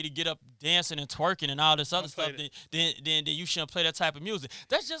want me to get up dancing and twerking and all this other stuff, then you shouldn't play that type of music.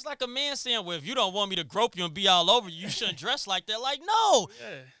 That's just like a man saying, well, if you don't want me to grope you and be all over you, you shouldn't dress like that. Like, no.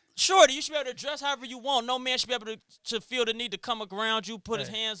 Yeah. Shorty, you should be able to dress however you want. No man should be able to feel the need to come around you, put his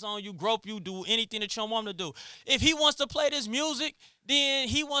hands on you, grope you, do anything that you want him to do. If he wants to play this music, then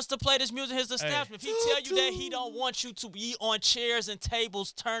he wants to play this music in his establishment. If he tell you that he don't want you to be on chairs and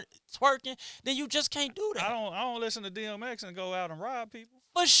tables twerking, then you just can't do that. I don't listen to DMX and go out and rob people.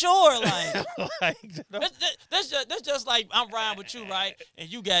 For sure, like Like, that's just like I'm riding with you, right? And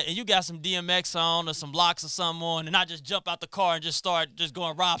you got some DMX on or some locks or something on, and I just jump out the car and just start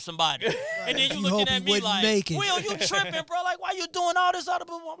going rob somebody. And then you You looking hope at he me wouldn't like, make it. Will, you tripping, bro? Like, why you doing all this other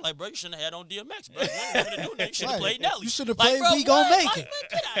bull? I'm like, bro, you shouldn't have had on DMX, bro. You ain't want me to do that. You should have Right. played Nelly. You should have Like, played bro, We Gon' what? Make Like, It. man,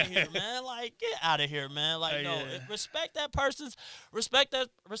 get out of here, man. Like, get out of here, man. Like, no, Yeah. respect that person's respect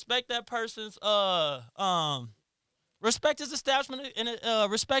his establishment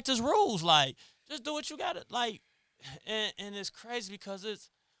and respect his rules. Like, just do what you gotta like, and it's crazy because it's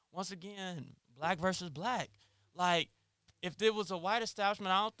once again black versus black. Like, if there was a white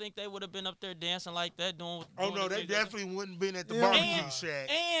establishment, I don't think they would have been up there dancing like that. Doing no, the they things definitely wouldn't been at the Yeah. barbecue shack.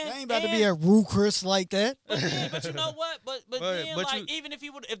 And They ain't about to be at Rue Chris like that. but you know what? But then, but like, even if they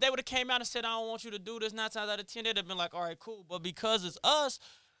would have came out and said, I don't want you to do this, 9 times out of 10, they'd have been like, all right, cool. But because it's us,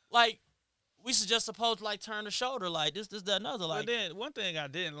 like, we should just supposed to, like, turn the shoulder, like, this, that, another. Like, But then one thing I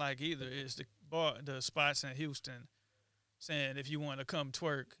didn't like either is the spots in Houston saying if you want to come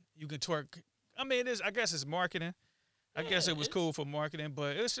twerk, you can twerk. I mean, I guess it's marketing. I guess it was cool for marketing,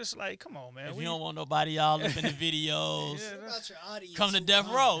 but it's just like, come on, man. if you don't want nobody all up in the videos, Yeah, What about your audience? come to who death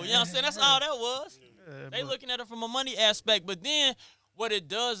come, row. man? You know what I'm saying? That's all that was. They but- looking at it from a money aspect. But then what it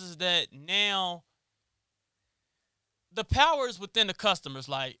does is that now the power is within the customers.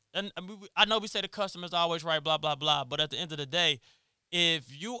 Like, and I know we say the customer's always right, blah, blah, blah. But at the end of the day, if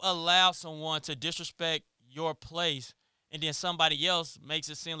you allow someone to disrespect your place and then somebody else makes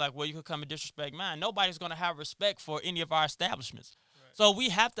it seem like, well, you could come and disrespect mine, nobody's going to have respect for any of our establishments. Right. So we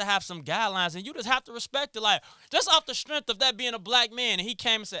have to have some guidelines, and you just have to respect it. Like, just off the strength of that being a black man, and he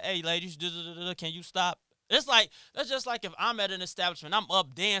came and said, hey, ladies, can you stop? It's like, that's just like if I'm at an establishment, I'm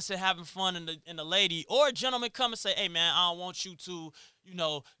up dancing, having fun, and the lady or a gentleman come and say, hey, man, I don't want you to,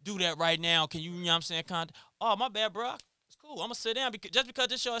 do that right now. Can you know what I'm saying? Oh, my bad, bro. It's cool. I'm going to sit down just because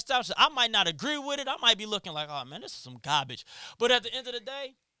this your establishment. I might not agree with it. I might be looking like, oh, man, this is some garbage. But at the end of the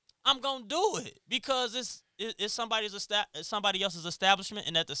day, I'm going to do it because it's somebody else's establishment,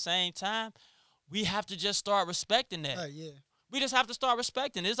 and at the same time, we have to just start respecting that. Yeah. We just have to start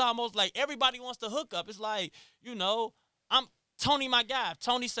respecting. It's almost like everybody wants to hook up. It's like, I'm Tony, my guy. If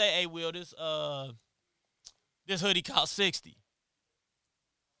Tony say, hey, Will, this hoodie costs $60.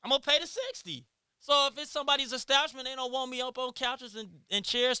 I'm going to pay the $60. So if it's somebody's establishment, they don't want me up on couches and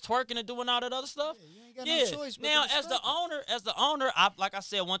chairs twerking and doing all that other stuff. Yeah, you ain't got no choice but Now, to as the owner, like I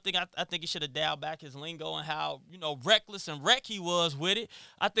said, one thing I think he should have dialed back his lingo and how reckless and wreck he was with it.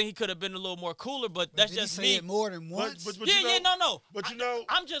 I think he could have been a little more cooler, but that's did just he say me. it more than once. But No. But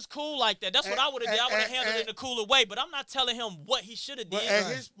I'm just cool like that. That's what I would have did. I would have handled it in a cooler way, but I'm not telling him what he should have did.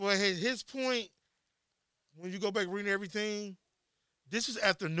 But at his point, when you go back reading everything, this was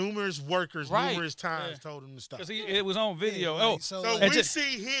after numerous workers numerous times told him to stop. Because it was on video. Yeah, like, So like, we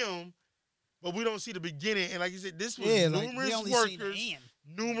see him, but we don't see the beginning. And like you said, this was like, we numerous only seen the workers, end.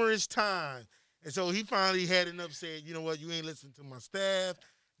 numerous times. And so he finally had enough, said, you know what, you ain't listening to my staff.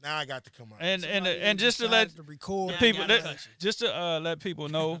 Now I got to come out. And just to let record people, gotta just to let people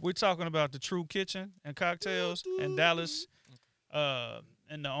know, we're talking about the True Kitchen and Cocktails in Dallas.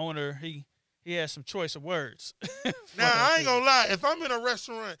 And the owner, he has some choice of words. Now, I ain't gonna lie. If I'm in a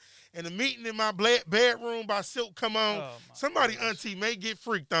restaurant and the meeting in my bedroom by Silk come on, somebody auntie may get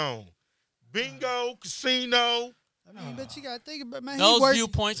freaked on. Bingo, casino, I mean, but you gotta think about, man. Those he worked,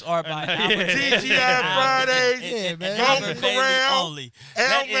 viewpoints are by Yeah. Albert TGI Fridays, Yeah, man. Golden Bailey Corral, only. Al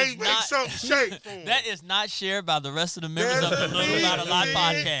That may is make not- something shake for him. That is not shared by the rest of the members There's of the Little Without a Lot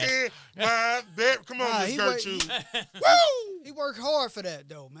podcast. Come on, Nah, Miss he Gertrude. worked- Woo! he worked hard for that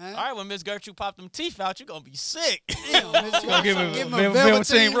though, man. All right, when Miss Gertrude popped them teeth out, you're going to be sick. Damn, man, you Gonna give him give him Velveteen a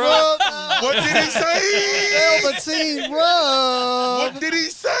velveteen rub. rub. What did he say? Velveteen rub. What did he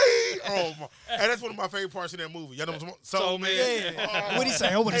say? Oh my! And that's one of my favorite parts of that movie. Y'all know Soul Man? Yeah. What'd he say?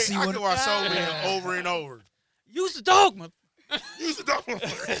 I want to see I what. can watch Soul Man over and over. Use the dogma. Use the dog.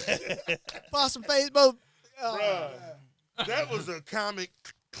 Boston Facebook. Bruh, that was a comic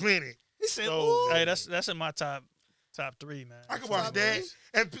clinic. He said, So, "Ooh." Hey, that's in my top 3, man. I can watch that.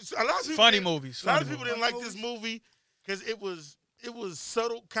 And a lot of people Funny didn't- movies. A lot Funny of people movies. didn't like this movie because it was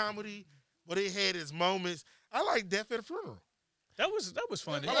subtle comedy, but it had its moments. I like Death at a Funeral. That was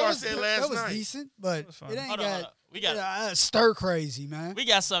funny. I watched that last That was night. decent, but was fun. it ain't Hold on, hold on. got. We got Stir crazy, man. we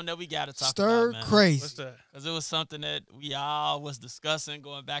got something that we got to talk Stir about, man. crazy. What's that? Because it was something that we all was discussing,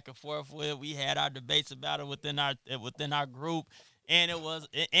 going back and forth with. We had our debates about it within our group, and it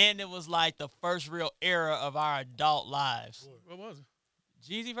was like the first real era of our adult lives. What was it?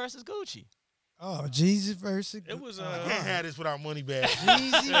 Jeezy versus Gucci. Oh, Jesus versus. It was I can't have this without money bag.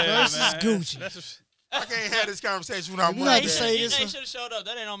 Jeezy Yeah, versus man. Gucci. That's I can't have this conversation without We money like bag. to say He this should one. have showed up.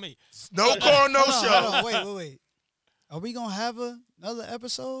 That ain't on me. No call, no Hold show. on, wait. Are we gonna have another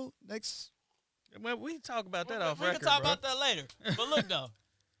episode next? well, we can talk about that we off we record, can talk bro. about that later. But look though,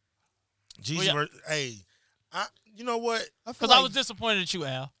 Hey, you know what? I feel because like, I was disappointed at you,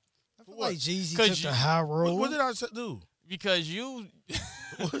 Al, I feel like Jeezy 'Cause took you- the high road. What did I do? because you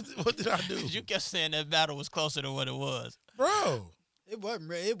What did I do? you kept saying that battle was closer to what it was. Bro, It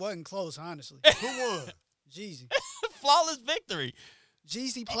wasn't close, honestly. who won? Jeezy. Flawless victory.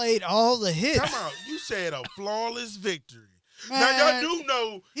 Jeezy played all the hits. Come out. You said a flawless victory. Man, Now, y'all do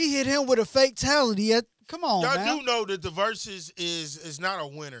know he hit him with a fatality at come on, Y'all man. do know that the verses is not a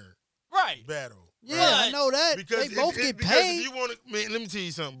winner Right. battle. Yeah, But- I know that. Because They both get because paid. if you want to, man, let me tell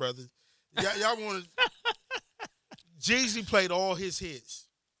you something, brothers. Y'all want to. Jeezy played all his hits.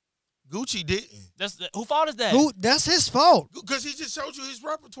 Gucci didn't. Who fault is that? That's his fault. Because he just showed you his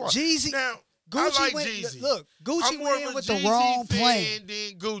repertoire. Jeezy. Now, Gucci I like went, Jeezy. Look, Gucci I'm more went of in a with Jeezy the wrong fan plan.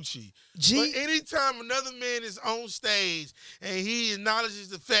 than Gucci. G- But anytime another man is on stage and he acknowledges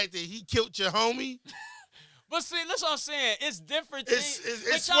the fact that he killed your homie, But see, that's what I'm saying. It's different it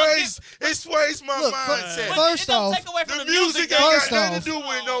things. sways my Look, mindset. But First it don't off, take away from The the music music. ain't First got nothing off- to do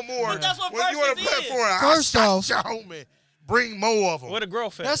with no more. But that's what when you on a versus is. platform, First I off- shot your homie. Bring more of them. Where the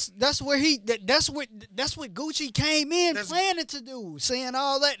growth at? that's where that's what Gucci came in That's- planning to do, saying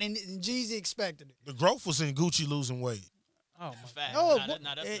all that, and Jeezy expected it. The growth was in Gucci losing weight. Oh my Fact. No,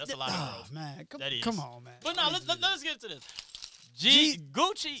 That's a lot of growth. man, That is. come on, man. But no, let's get to this.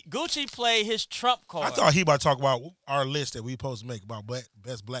 Gucci played his trump card. I thought he about to talk about our list that we supposed to make about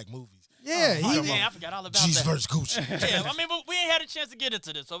best black movies. Yeah, Oh, he man, I forgot all about Jeez that. versus Gucci. Yeah, I mean, but we ain't had a chance to get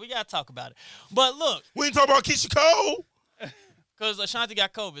into this, so we gotta talk about it. But look, We ain't talk about Keisha Cole. because Ashanti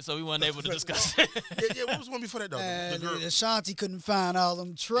got COVID, so we weren't able to discuss it. Yeah, what was one before that though? The girl. Ashanti couldn't find all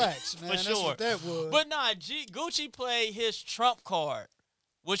them tracks, man. For That's sure. what that was. But nah, Gucci played his trump card,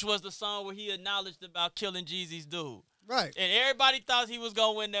 which was the song where he acknowledged about killing Jeezy's dude. right. And everybody thought he was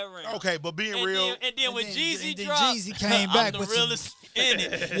gonna win that round. Okay, but being And real, then when Jeezy then dropped, Jeezy came I'm back the with some- realest in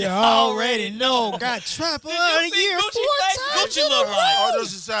it. You already know. Got Trapper Did of you the see Year Gucci 4 face? times Gucci in a look row. like- all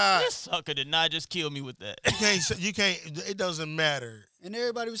those aside, This sucker did not just kill me with that. you can't. It doesn't matter And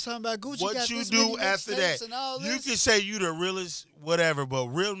everybody was talking about Gucci what got you this do many after mixtapes that. and all You this. can say you the realest, whatever, but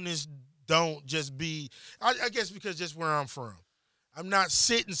realness don't just be. I guess because just where I'm from. I'm not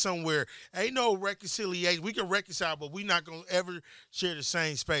sitting somewhere. Ain't no reconciliation. We can reconcile, but we not gonna ever share the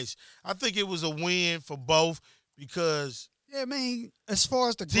same space. I think it was a win for both because Yeah, I mean, as far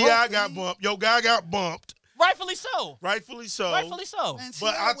as the T.I. growth, got bumped. Yo, guy got bumped, Rightfully so. rightfully so. Rightfully so. Man,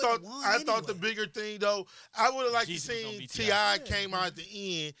 But T.I. I thought would've won the anyway. bigger thing though, I would have liked to Jesus was gonna see be T.I. T.I. came out at the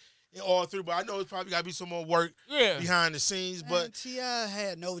end and all through, but I know it's probably gotta be some more work Yeah. behind the scenes. Man, But T.I.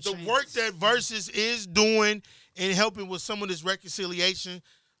 had no the chance. work that Versus is doing and helping with some of this reconciliation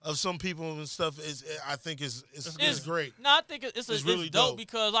of some people and stuff I think is great. No, I think it's really dope dope.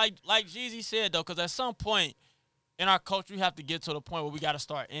 because like Jeezy said though, because at some point in our culture, we have to get to the point where we got to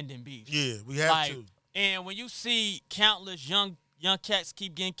start ending beef. Yeah, we have to. And when you see countless young cats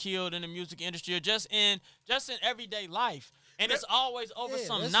keep getting killed in the music industry or just in everyday life, and it's always over Yeah,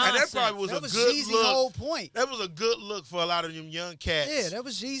 some that's- And nonsense. that probably was that a was good Jeezy's look. whole point. That was a good look for a lot of them young cats Yeah, that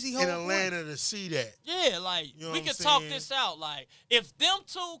was Jeezy's whole in point. Atlanta to see that. Yeah, like You know we what can I'm talk saying? this out. Like if them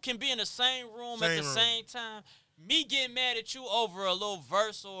two can be in the same room at Same the room. same time, me getting mad at you over a little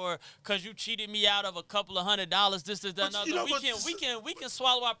verse or because you cheated me out of a couple of $100, this, that, But another. you know we what- can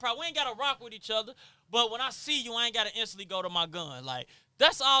swallow our pride. We ain't gotta rock with each other. But when I see you, I ain't gotta instantly go to my gun. Like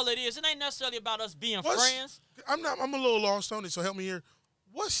that's all it is. It ain't necessarily about us being friends. I'm a little lost on it, so help me here.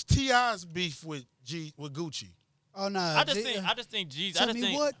 What's T.I.'s beef with Gucci? Oh no! I just think Jeezy. Tell I just me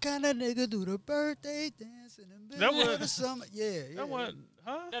think what kind of nigga do the birthday dance in the That middle was- of the summer? Yeah. That was,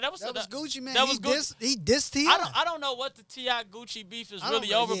 huh? that was That was Gucci, man. That he was Gucci. He dissed T.I. I don't know what the T.I. Gucci beef is I don't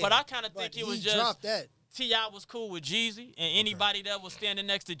really know, over, yeah, but I kind of but think it was he just dropped that. T.I. was cool with Jeezy, and anybody that was standing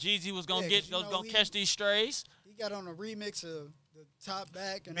next to Jeezy was gonna Yeah, 'cause, you know, gonna he- catch these strays. He got on a remix of the Top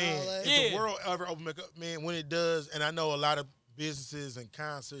Back and Man, all that. if Yeah. the world ever open back up, man, when it does, and I know a lot of businesses and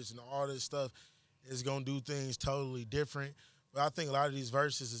concerts and all this stuff is gonna do things totally different. But I think a lot of these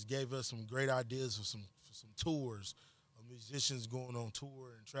verses has gave us some great ideas for some tours of musicians going on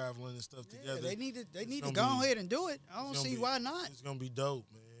tour and traveling and stuff Yeah, together. they need to gonna go be- ahead and do it. I don't It's gonna see be- why not. It's gonna be dope,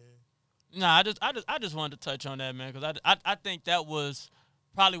 man. Nah, I just wanted to touch on that, man, because I think that was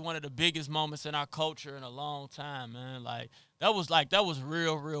probably one of the biggest moments in our culture in a long time, man. That was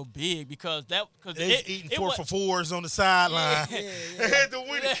real big because They was eating four was, for fours on the sideline. Yeah, They had the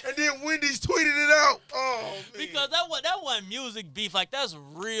Wendy, and then Wendy's tweeted it out. Oh man. because that wasn't music beef. Like that's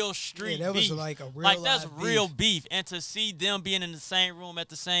real street Yeah, that was beef. like a real like that's live real beef. beef. And to see them being in the same room at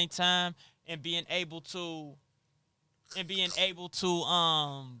the same time and being able to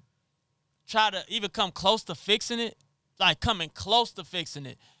try to even come close to fixing it, like coming close to fixing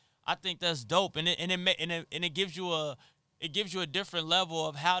it, I think that's dope. And it gives you a different level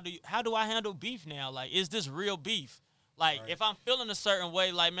of how do I handle beef now? Like, is this real beef? Like, Right. if I'm feeling a certain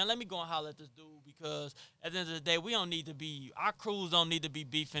way, like, man, let me go and holler at this dude because at the end of the day, our crews don't need to be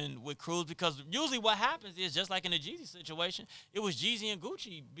beefing with crews because usually what happens is just like in the Jeezy situation, it was Jeezy and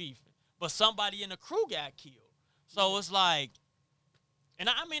Gucci beefing, but somebody in the crew got killed. So it's like, And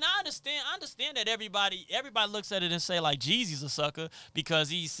I mean, I understand that everybody looks at it and say like Jeezy's a sucker because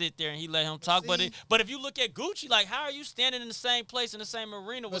he sit there and he let him talk. see- But if you look at Gucci, like how are you standing in the same place in the same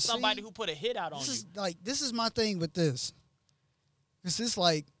arena But with see, somebody who put a hit out on you? This is my thing with this. Cause it's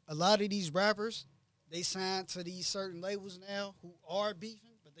like a lot of these rappers, they signed to these certain labels now who are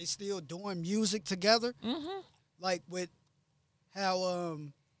beefing, but they still doing music together. Mm-hmm. Like with how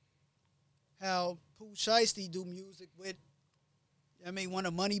Pooh Shiesty do music with, one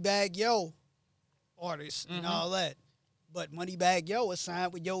of Moneybagg Yo artists and all that. But Moneybagg Yo was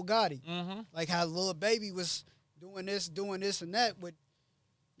signed with Yo Gotti. Mm-hmm. Like how Lil Baby was doing this and that with,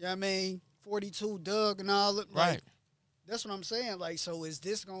 42 Doug and all that. Like, Right. that's what I'm saying. Like, so is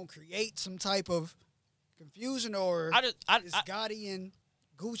this gonna create some type of confusion, or is Gotti and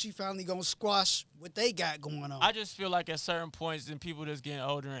Gucci finally gonna squash what they got going on? I just feel like at certain points, and people that's getting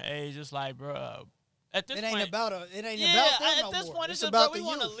older in age, it's like, bro, at this it point, ain't about them at no this more. point, it's just, about bro, we the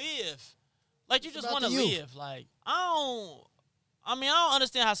want to youth. live. Like, you It's just about want to the youth. live. Like, I don't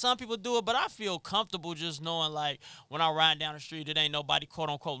understand how some people do it, but I feel comfortable just knowing, like, when I ride down the street, it ain't nobody, quote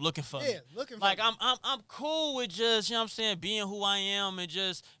unquote, looking for me. Yeah, looking for Like, me. I'm cool with just, you know what I'm saying, being who I am and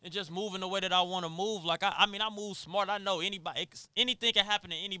just moving the way that I want to move. Like, I move smart. I know anything can happen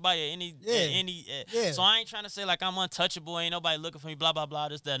to anybody at any. Yeah. So I ain't trying to say like I'm untouchable. Ain't nobody looking for me. Blah blah blah.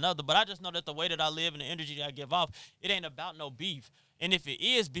 This that and other. But I just know that the way that I live and the energy that I give off, it ain't about no beef. And if it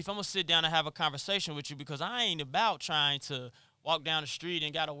is beef, I'm gonna sit down and have a conversation with you because I ain't about trying to walk down the street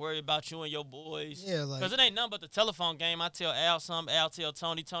and gotta worry about you and your boys. Yeah, like- Because it ain't nothing but the telephone game. I tell Al something, Al tell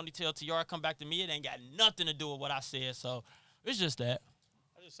Tony, Tony tell TR, come back to me. It ain't got nothing to do with what I said. So it's just that.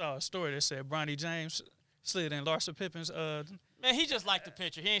 I just saw a story that said Bronny James slid in Larsa Pippen's Man, he just liked the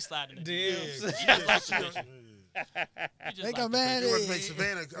picture. He ain't sliding the DMs. He just liked the picture. He just They liked got the mad. picture. It must make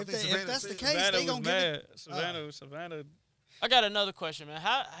Savannah. I think If Savannah that's the said- case, Savannah they was gonna give mad. it. Savannah. I got another question, man.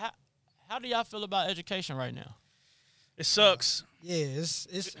 How do y'all feel about education right now? It sucks. Yeah, it's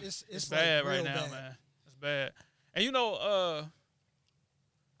It's like bad real right now, bad. man. It's bad. And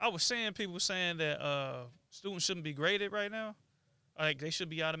I was saying people saying that students shouldn't be graded right now. Like they should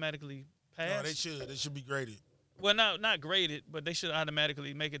be automatically passed. No, they should. They should be graded. Well, not graded, but they should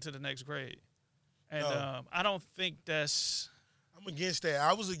automatically make it to the next grade. And No. I don't think that's I'm against that.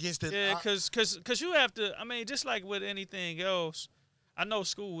 I was against it. yeah, cause you have to. I mean, just like with anything else, I know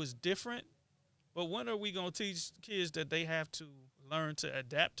school is different, but when are we gonna teach kids that they have to learn to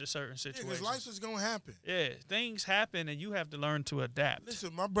adapt to certain because situations? life is gonna happen. Yeah, things happen, and you have to learn to adapt.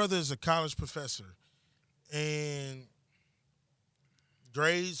 Listen, my brother is a college professor, and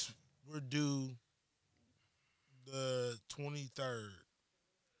grades were due the 23rd.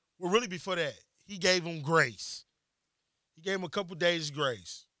 Well, really before that, he gave him grace. He gave him a couple days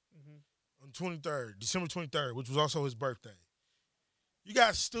grace on 23rd, December 23rd, which was also his birthday. You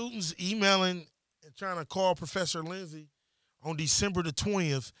got students emailing and trying to call Professor Lindsay on December the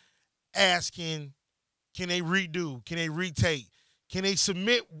 20th asking, can they redo? Can they retake? Can they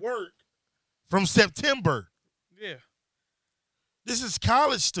submit work from September? Yeah, This is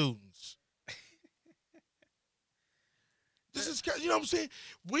college students. This is, you know what I'm saying?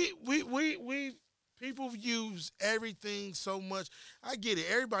 We people use everything so much. I get it.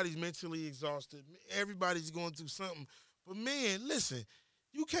 Everybody's mentally exhausted. Everybody's going through something. But man, listen,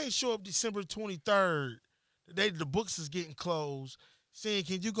 you can't show up December 23rd, the day the books is getting closed, saying,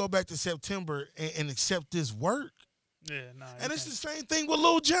 can you go back to September and accept this work? yeah, nah. And it's the same thing with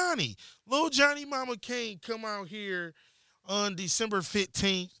Lil Johnny. Lil Johnny Mama can't come out here on December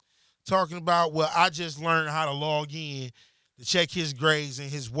 15th talking about, well, I just learned how to log in to check his grades and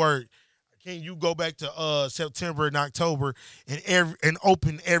his work. Can you go back to September and October and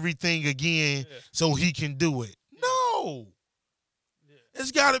open everything again so he can do it? No.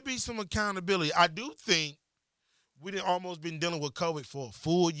 There's got to be some accountability. I do think we done almost been dealing with COVID for a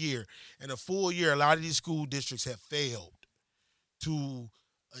full year. And a full year, a lot of these school districts have failed to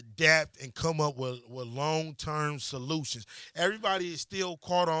adapt and come up with long-term solutions. Everybody is still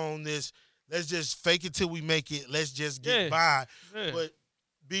caught on this, let's just fake it till we make it, let's just get by. Yeah. But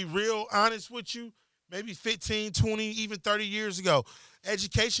be real honest with you, maybe 15, 20, even 30 years ago,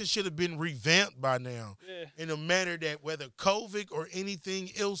 education should have been revamped by now in a manner that whether COVID or anything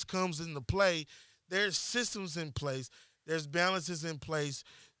else comes into play, there's systems in place, there's balances in place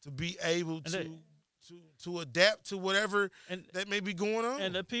to be able to adapt to whatever that may be going on.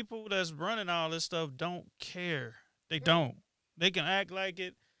 And the people that's running all this stuff don't care. They don't. They can act like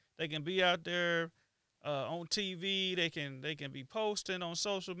it. They can be out there on TV. They can be posting on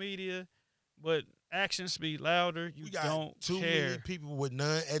social media, but actions speak louder. You We got don't too care. many people with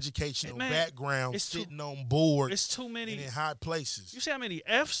non-educational Man, backgrounds it's too- sitting on board It's too and many. in high places. You see how many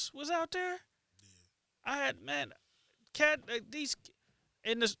F's was out there? I had these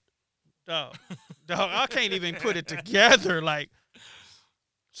in this dog. I can't even put it together. Like,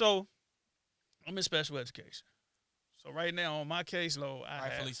 so I'm in special education. So right now on my caseload,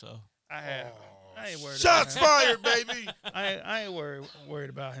 Rightfully so. I ain't worried. Shots about him. fired, baby. I ain't worried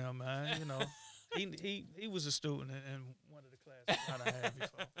about him, man. You know, he was a student in one of the classes that I had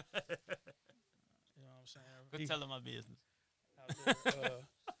before. You know what I'm saying? Quit telling my business. Out there,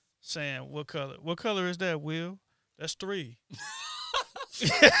 saying what color? What color is that, Will? That's 3.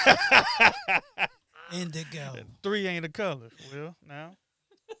 Indigo. 3 ain't a color, Will. Now.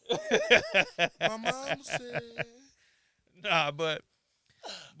 My mama said. Nah, but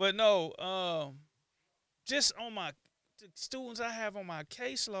no. Just on the students I have on my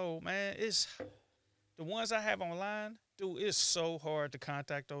caseload, man. It's the ones I have online, dude. It's so hard to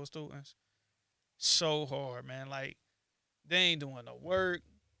contact those students. So hard, man. Like they ain't doing no work.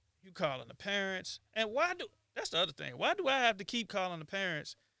 You calling the parents, and that's the other thing. Why do I have to keep calling the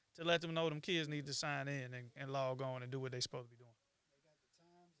parents to let them know them kids need to sign in and log on and do what they supposed to be doing?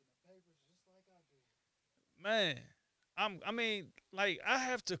 Man, I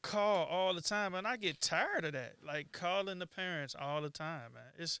have to call all the time, and I get tired of that. Like calling the parents all the time, man.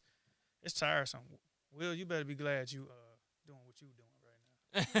 It's tiresome. Will, you better be glad you doing what you doing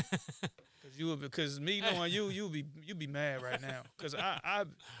right now. Because me knowing you be mad right now. Because I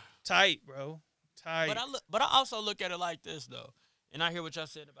tight, bro, tight. But I also look at it like this though, and I hear what y'all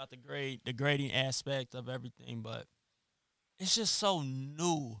said about the grading aspect of everything, but it's just so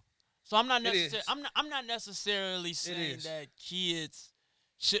new. So I'm not necessarily saying that kids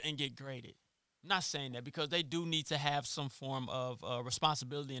shouldn't get graded. I'm not saying that because they do need to have some form of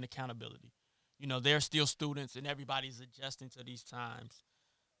responsibility and accountability. You know, they're still students and everybody's adjusting to these times.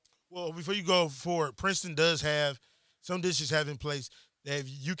 Well, before you go forward, Princeton does have some districts have in place that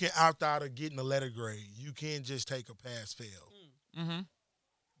you can opt out of getting a letter grade. You can't just take a pass fail. Mm-hmm.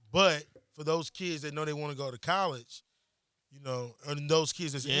 But for those kids that know they want to go to college, you know, and those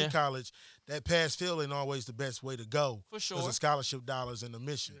kids that's in college, that pass fail ain't always the best way to go. For sure. Because of scholarship dollars and the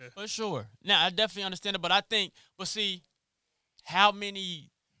mission. Yeah. For sure. Now, I definitely understand it, but see, how many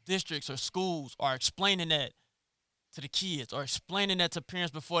districts or schools are explaining that to the kids or explaining that to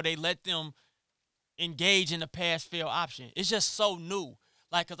parents before they let them engage in the pass-fail option? It's just so new.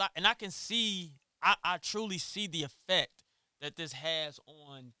 Like, I can see, I truly see the effect that this has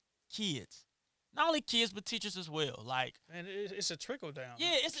on kids. Not only kids, but teachers as well. Like, man, it's a trickle down.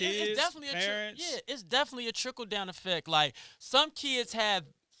 Yeah, it's definitely parents. it's definitely a trickle down effect. Like some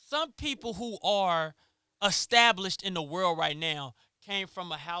people who are established in the world right now came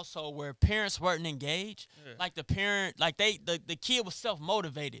from a household where parents weren't engaged. Yeah. Like the kid was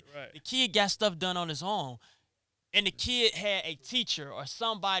self-motivated. Right. The kid got stuff done on his own, and the kid had a teacher or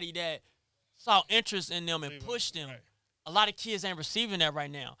somebody that saw interest in them and pushed them. Right. A lot of kids ain't receiving that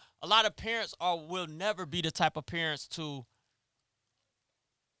right now. A lot of parents will never be the type of parents to.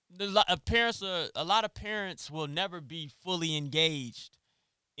 A lot of parents will never be fully engaged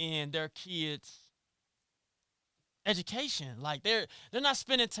in their kids' education. Like they're not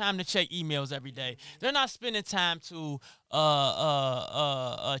spending time to check emails every day. They're not spending time to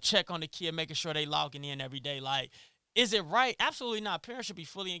check on the kid, making sure they logging in every day. Like. Is it right? Absolutely not. Parents should be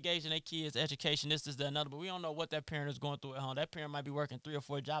fully engaged in their kids' education, this, that, another, but we don't know what that parent is going through at home. That parent might be working 3 or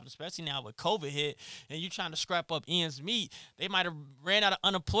 4 jobs, especially now with COVID hit, and you trying to scrap up ends meet. They might have ran out of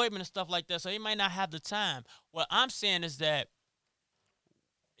unemployment and stuff like that, so they might not have the time. What I'm saying is that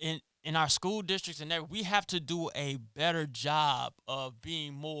in our school districts and there, we have to do a better job of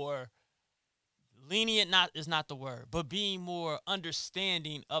being more lenient, is not the word, but being more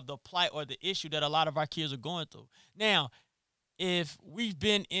understanding of the plight or the issue that a lot of our kids are going through. Now, if we've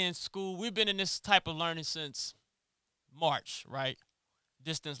been in school, we've been in this type of learning since March, right?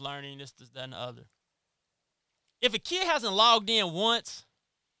 Distance learning, this, that, and the other. If a kid hasn't logged in once,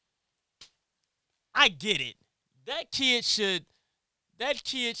 I get it. That kid should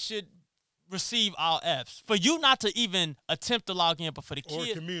receive all Fs. For you not to even attempt to log in, but for the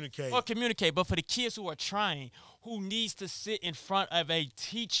kids or communicate, but for the kids who are trying, who needs to sit in front of a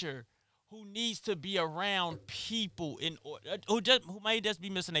teacher, who needs to be around people who may just be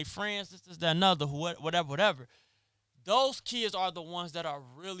missing their friends, this, that, another, whatever. Those kids are the ones that are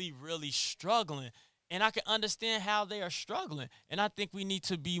really, really struggling, and I can understand how they are struggling. And I think we need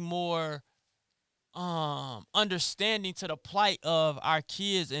to be more understanding to the plight of our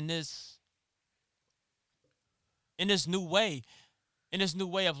kids in this new way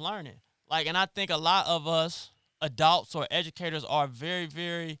of learning. Like, and I think a lot of us adults or educators are very,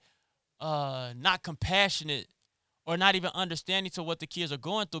 very not compassionate or not even understanding to what the kids are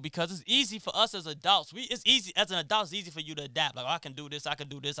going through, because it's easy for us as adults. It's easy as an adult. It's easy for you to adapt. Like, oh, I can do this. I can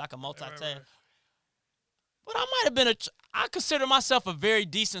do this. I can multitask. Right. But I might have been I consider myself a very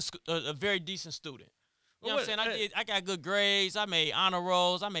decent student. You know what I'm saying? I got good grades. I made honor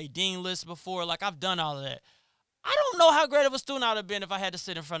rolls. I made dean lists before. Like, I've done all of that. I don't know how great of a student I'd have been if I had to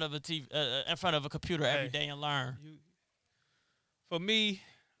sit in front of a TV, in front of a computer every day and learn. For me,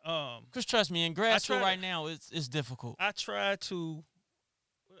 Cause trust me, in grad school right now, it's difficult.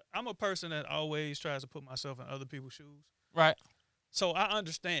 I'm a person that always tries to put myself in other people's shoes. Right. So I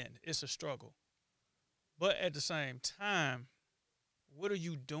understand it's a struggle. But at the same time, what are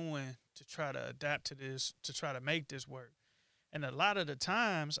you doing to try to adapt to this, to try to make this work? And a lot of the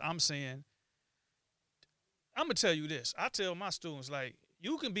times I'm saying, I'm going to tell you this. I tell my students, like,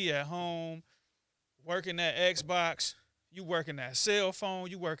 you can be at home working that Xbox, you working that cell phone,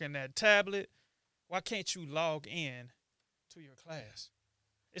 you working that tablet. Why can't you log in to your class?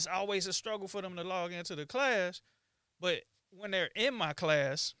 It's always a struggle for them to log into the class, but when they're in my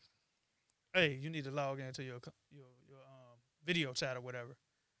class, hey, you need to log into your video chat or whatever.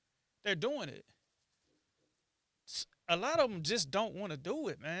 They're doing it. A lot of them just don't want to do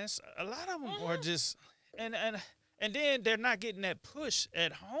it, man. A lot of them are just and then they're not getting that push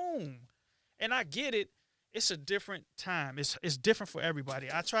at home. And I get it. It's a different time. It's different for everybody.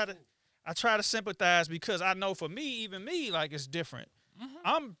 I try to sympathize because I know for me, even me, like, it's different. Mm-hmm.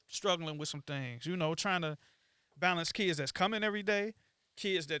 I'm struggling with some things, trying to balance kids that's coming every day,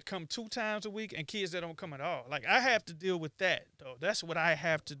 kids that come 2 times a week, and kids that don't come at all. Like, I have to deal with that, though. That's what I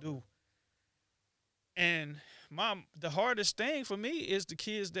have to do. And the hardest thing for me is the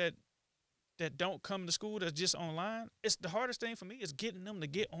kids that don't come to school, that's just online. It's the hardest thing for me is getting them to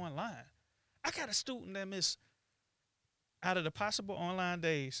get online. I got a student that missed, out of the possible online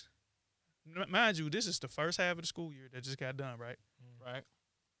days, mind you, this is the first half of the school year that just got done, right? Right.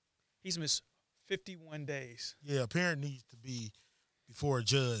 He's missed 51 days. Yeah, a parent needs to be before a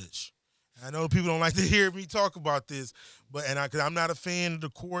judge. I know people don't like to hear me talk about this, but because I'm not a fan of the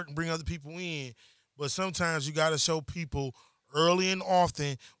court and bring other people in, but sometimes you got to show people early and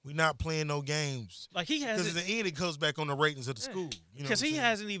often we're not playing no games. Like, he has, because at the end it goes back on the ratings of the school. Because he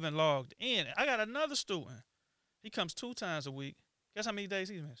hasn't even logged in. I got another student. He comes 2 times a week. Guess how many days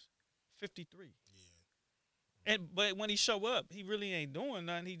he's missed? 53. Yeah. But when he show up, he really ain't doing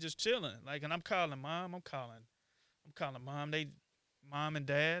nothing. He just chilling. Like, and I'm calling mom. I'm calling mom. Mom and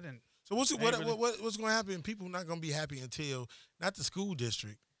dad. And so what's going to happen? People not going to be happy until not the school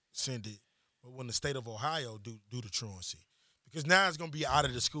district send it, but when the state of Ohio do the truancy. Because now it's going to be out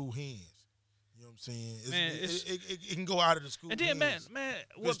of the school hands. You know what I'm saying? It can go out of the school hands. And then, man.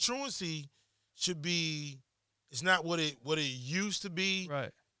 Because truancy should be, it's not what it used to be.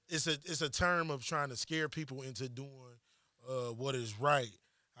 Right. It's a term of trying to scare people into doing what is right.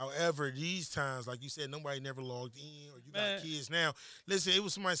 However, these times, like you said, nobody never logged in, or you got kids now. Listen, it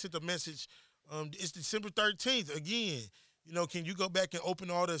was somebody sent a message. It's December 13th again. Can you go back and open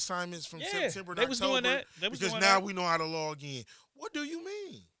all the assignments from September to October? Was doing that. Because now we know how to log in. What do you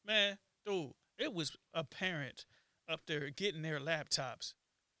mean? Man, dude, it was a parent up there getting their laptops.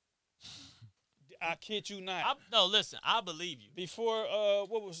 I kid you not. No, listen, I believe you. Before, it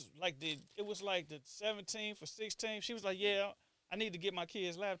was like the 17th or 16th. She was like, yeah, I need to get my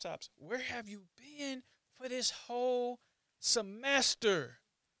kids laptops. Where have you been for this whole semester?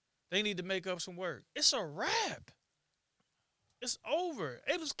 They need to make up some work. It's a wrap. It's over.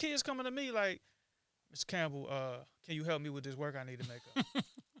 It was kids coming to me like, Mr. Campbell, can you help me with this work I need to make up?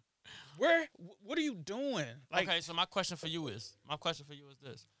 What are you doing? Like, okay, so my question for you is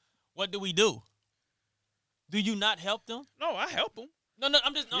this. What do we do? Do you not help them? No, I help them. No,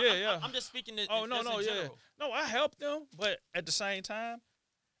 I'm just I'm just speaking in general. No, I help them, but at the same time,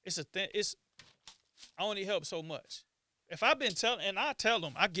 it's a thing. I only help so much. If I've been I tell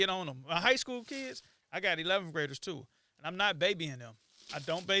them, I get on them. My high school kids, I got 11th graders too. And I'm not babying them. I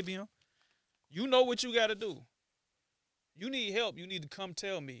don't baby them. You know what you got to do. You need help, you need to come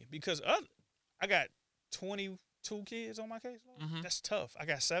tell me. Because I got 22 kids on my caseload. Mm-hmm. That's tough. I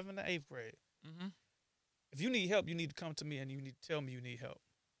got 7th to 8th grade. Mm-hmm. If you need help, you need to come to me and you need to tell me you need help.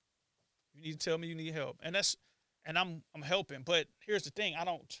 You need to tell me you need help. And I'm helping. But here's the thing. I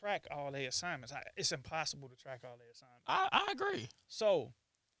don't track all their assignments. It's impossible to track all their assignments. I agree. So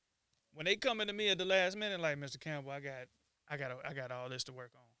when they come into me at the last minute, like, Mr. Campbell, I got all this to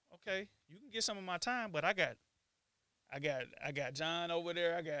work on. Okay, you can get some of my time, but I got John over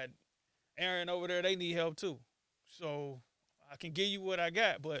there, I got Aaron over there. They need help too. So I can give you what I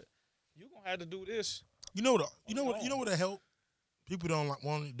got, but you gonna have to do this. You know what help? People don't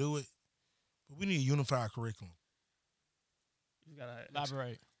want to do it, but we need a unified curriculum. You gotta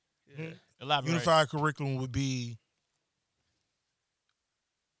Elaborate. Yeah. Elaborate. Unified curriculum would be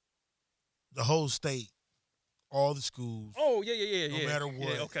the whole state, all the schools. Oh yeah. No matter what.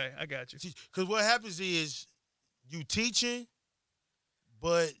 Yeah, okay, I got you. Because what happens is you teaching,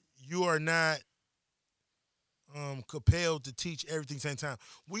 but you are not compelled to teach everything at the same time.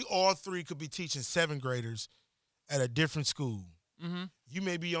 We all three could be teaching 7th graders at a different school. Mm-hmm. You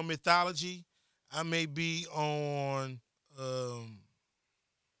may be on mythology. I may be on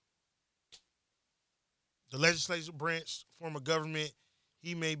the legislative branch, form of government.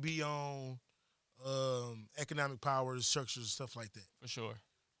 He may be on economic powers, structures, stuff like that. For sure.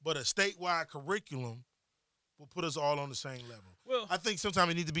 But a statewide curriculum will put us all on the same level. Well, I think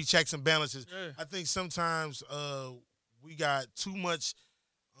sometimes it needs to be checks and balances. yeah. I think sometimes we got too much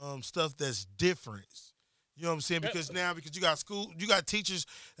stuff that's different. You know what I'm saying? Because you got teachers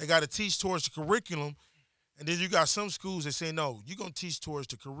that got to teach towards the curriculum, and then you got some schools that say, no, you're going to teach towards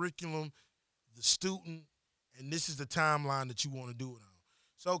the curriculum, the student, and this is the timeline that you want to do it on.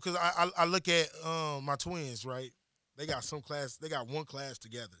 So, because I look at my twins, right? They got one class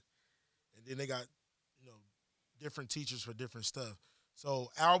together, and then they got, different teachers for different stuff. So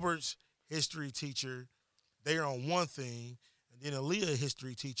Albert's history teacher, they're on one thing, and then Aaliyah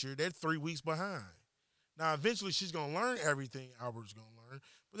history teacher, they're 3 weeks behind. Now, eventually, she's going to learn everything Albert's going to learn,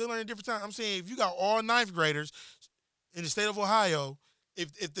 but they learn at different times. I'm saying if you got all 9th graders in the state of Ohio,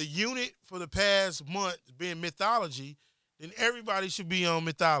 if the unit for the past month is being mythology, then everybody should be on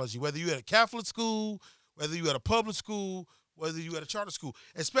mythology, whether you at a Catholic school, whether you at a public school, whether you at a charter school.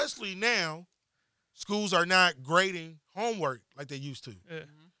 Especially now, schools are not grading homework like they used to,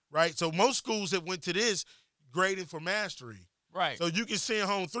 right? So most schools that went to this grading for mastery. Right. So you can send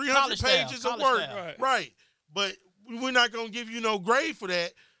home 300 College pages style, of work. college Right. But we're not going to give you no grade for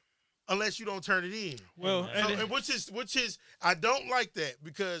that unless you don't turn it in. Well, Which is I don't like that,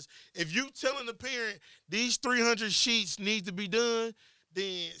 because if you telling the parent these 300 sheets need to be done,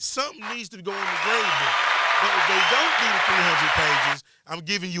 then something needs to go in the grade book. But if they don't do the 300 pages, I'm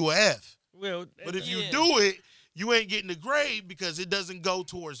giving you an F. well, But if you do it, you ain't getting the grade because it doesn't go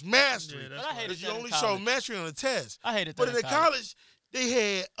towards mastery. Yeah, But I hated Because you that in only show college. mastery on the test. I hated that But in in college, they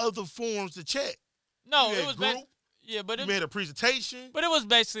had other forms to check. No, You it had was group, but You it, made a presentation, but it was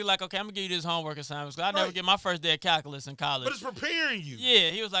basically like, okay, I'm gonna give you this homework assignment. I never Right. get my first day of calculus in college. but it's preparing you. Yeah,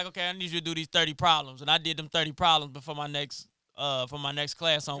 he was like, okay, I need you to do these 30 problems, and I did them 30 problems before my next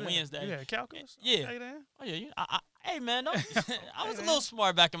class on Wednesday. Yeah, calculus. Yeah. Hey, Dan. Oh yeah, hey man, I was a little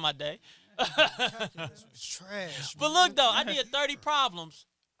smart back in my day. Calculus was trash. But look though, I did 30 problems.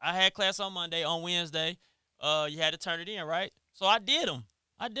 I had class on Monday. On Wednesday, you had to turn it in, right? So I did them.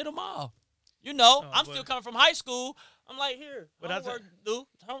 I did them all. I'm but- still coming from high school. I'm like, here, But I homework, dude.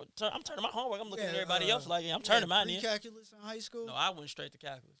 I'm turning my homework. I'm looking at Yeah, everybody else like, yeah, I'm you turning had mine in. pre-calculus in high school? No, I went straight to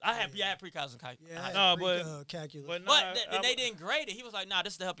calculus. I had pre-calculus in calculus. Yeah, I had No, calculus. But But nah, then they didn't grade it. He was like, nah,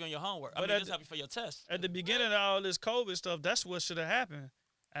 this is to help you on your homework. But this at is to help you for your test. at the beginning of all this COVID stuff, that's what should have happened,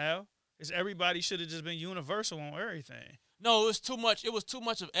 Al. Is everybody should have just been universal on everything. No, it was too much. It was too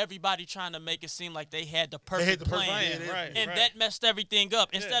much of everybody trying to make it seem like they had the They perfect had the perfect plan. plan, right? And right. that messed everything up.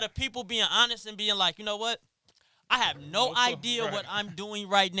 Instead of people being honest and being like, you know what? I have no idea what I'm doing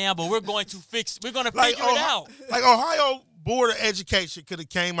right now, but we're going to figure it out. Like Ohio Board of Education could have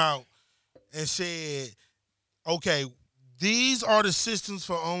came out and said, okay, these are the systems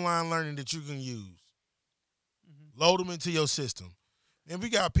for online learning that you can use. Load them into your system. And we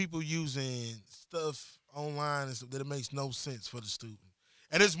got people using stuff online and stuff that it makes no sense for the student.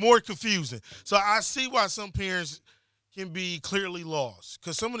 And it's more confusing. So I see why some parents can be clearly lost,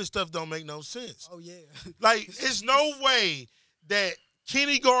 because some of this stuff don't make no sense. Oh, yeah. Like, it's no way that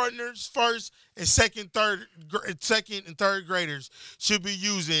kindergartners, first and second and third graders should be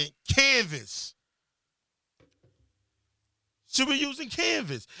using Canvas. Should be using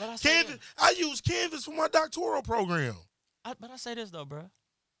Canvas. But I say Canvas. I use Canvas for my doctoral program. But I say this though, bro.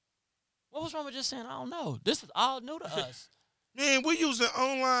 What was wrong with just saying I don't know? This is all new to us. Man, we're using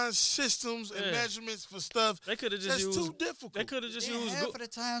online systems and Yeah. measurements for stuff They could have just that's used. too difficult. They could have just Yeah, used. half of the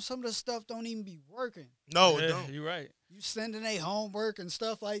time, some of the stuff don't even be working. No, it Yeah, don't. you're right. You sending a homework and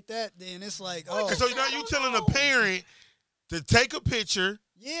stuff like that, then it's like, And oh, so now you telling a parent to take a picture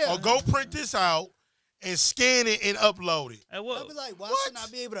yeah. or go print this out and scan it and upload it. And I'll what? be like, why What? shouldn't I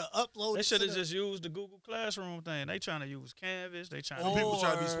be able to upload They it? should to have the- just used the Google Classroom thing. They trying to use Canvas. They trying Some to. people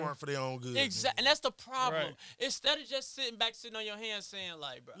try to be Or- smart for their own good. Exactly, and that's the problem. Right. Instead of just sitting on your hands saying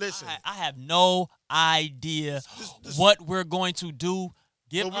like, bro, Listen. I have no idea This- what we're going to do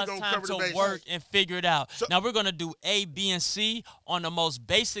Give we us gonna time cover the to bases. work and figure it out. So- Now we're gonna do A, B, and C on the most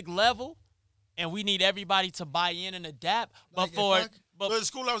basic level, and we need everybody to buy in and adapt. Like, But the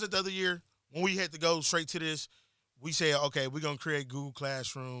school I was at the other year, when we had to go straight to this, we said, okay, we're going to create Google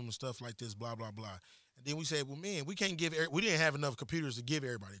Classroom and stuff like this, blah, blah, blah. And then we said, well, man, we can't give, we didn't have enough computers to give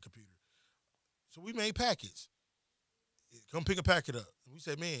everybody a computer. So we made packets. Come pick a packet up. And we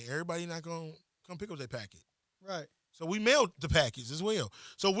said, man, everybody not going to come pick up their packet. Right. So we mailed the packets as well.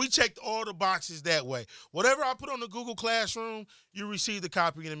 So we checked all the boxes that way. Whatever I put on the Google Classroom, you receive the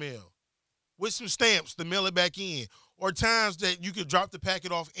copy in the mail with some stamps to mail it back in, or times that you could drop the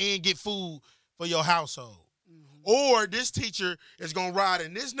packet off and get food for your household. Or this teacher is going to ride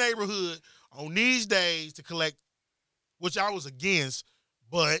in this neighborhood on these days to collect, which I was against,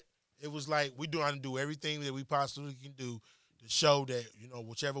 but it was like we trying to do everything that we possibly can do to show that,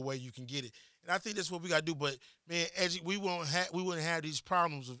 whichever way you can get it. And I think that's what we got to do. But, man, we wouldn't have these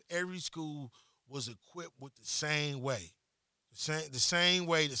problems if every school was equipped with the same way. The same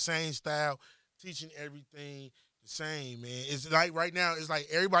way, the same style, teaching everything the same, man. It's like right now, it's like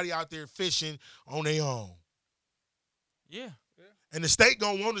everybody out there fishing on their own. Yeah. And the state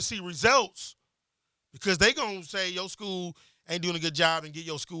gonna want to see results because they gonna say your school ain't doing a good job and get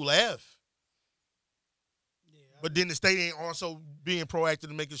your school a F. Yeah. But then the state ain't also being proactive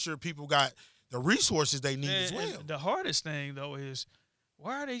and making sure people got the resources they need as well. And the hardest thing, though, is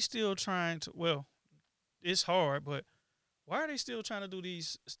why are they still trying to, well, it's hard, but why are they still trying to do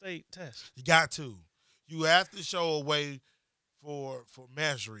these state tests? You got to. You have to show a way for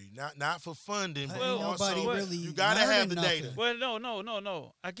mastery, not for funding, but Well, also nobody really you got to have the learning data. nothing. Well,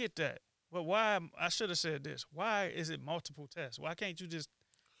 no. I get that. But why, I should have said this. Why is it multiple tests? Why can't you just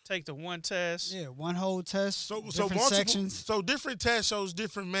take the one test? Yeah, one whole test, So different multiple sections. So different tests shows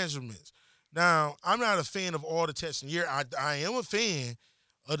different measurements. Now, I'm not a fan of all the tests in a year. I am a fan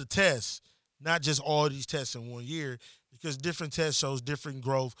of the tests, not just all these tests in 1 year, because different tests shows different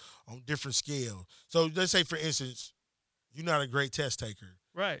growth on different scales. So let's say, for instance, you're not a great test taker.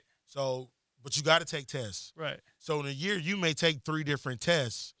 Right, So, but you got to take tests. right. So in a year, you may take 3 different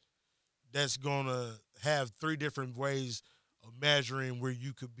tests that's going to have 3 different ways of measuring where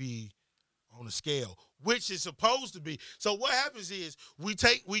you could be on a scale, which is supposed to be. So what happens is we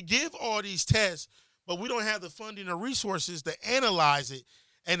give all these tests, but we don't have the funding or resources to analyze it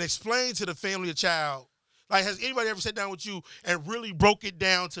and explain to the family or child. Like, has anybody ever sat down with you and really broke it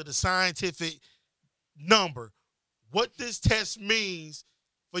down to the scientific number, what this test means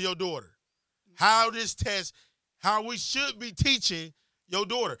for your daughter? How we should be teaching your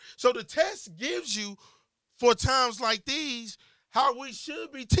daughter. So the test gives you, for times like these, how we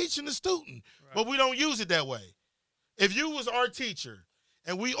should be teaching the student, but we don't use it that way. If you was our teacher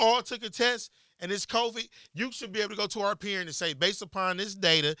and we all took a test and it's COVID, you should be able to go to our parent and say, based upon this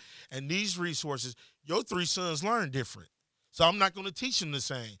data and these resources, your 3 sons learn different. So I'm not going to teach them the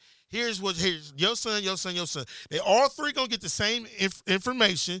same. Here's your son, your son, your son. They all 3 going to get the same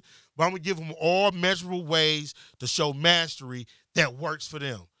information, but I'm going to give them all measurable ways to show mastery that works for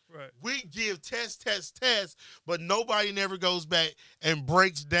them. Right. We give test, but nobody never goes back and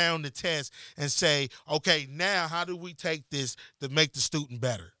breaks down the test and say, okay, now how do we take this to make the student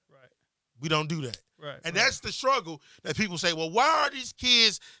better? Right. We don't do that. Right. And that's the struggle that people say, well, why are these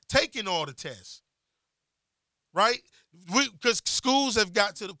kids taking all the tests? Right? Because schools have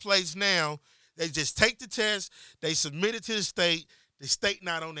got to the place now, they just take the test, they submit it to the state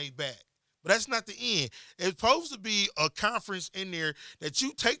not on their back. But that's not the end. It's supposed to be a conference in there that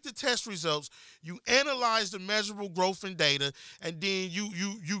you take the test results, you analyze the measurable growth in data, and then you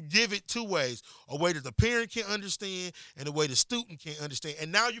give it 2 ways. A way that the parent can understand and a way the student can understand.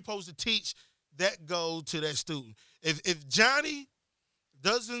 And now you're supposed to teach that goal to that student. If Johnny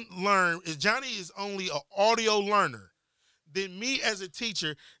doesn't learn, if Johnny is only an audio learner, then me as a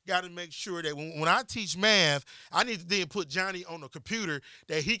teacher got to make sure that when I teach math, I need to then put Johnny on a computer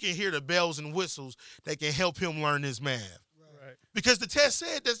that he can hear the bells and whistles that can help him learn his math. Right. Because the test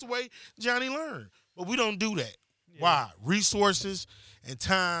said that's the way Johnny learned. But we don't do that. Yeah. Why? Resources and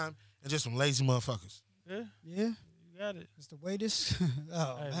time and just some lazy motherfuckers. Yeah, Yeah, you got it. it's the way this.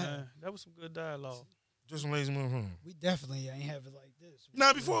 Oh Hey, man. man, that was some good dialogue. Just some lazy motherfuckers. We definitely ain't have it like this.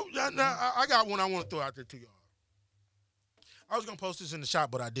 Now, I got one I want to throw out there to y'all. I was going to post this in the shop,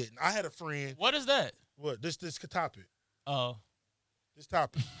 but I didn't. I had a friend. What is that? What? This topic. Oh. This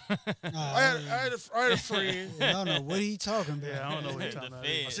topic. Nah, I had a friend. I don't know what he talking about. Yeah, I don't know what you're talking The about.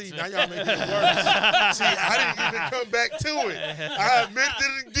 Fed. See, now y'all making it worse. See, I didn't even come back to it. I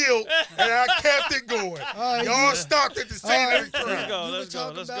admitted the guilt, and I kept it going. All right, Y'all you- stopped at the scene all of the right, crime. Let's go. You Let's was go.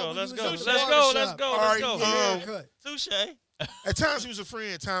 talking Let's about go. when Let's you go. was Let's at the go. Let's barbershop. go. All Let's right, go. um, Haircut. Touche. At times he was a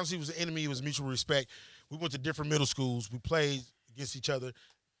friend. At times he was an enemy. It was mutual respect. We went to different middle schools. We played against each other.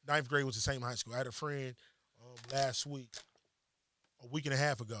 Ninth grade was the same high school. I had a friend last week, a week and a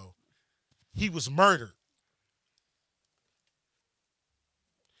half ago. He was murdered.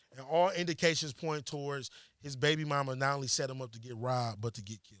 And all indications point towards his baby mama not only set him up to get robbed, but to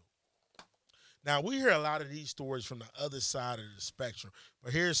get killed. Now, we hear a lot of these stories from the other side of the spectrum.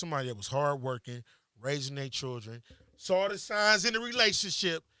 But here's somebody that was hardworking, raising their children, saw the signs in the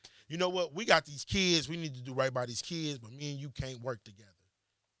relationship. You know what? We got these kids. We need to do right by these kids, but me and you can't work together.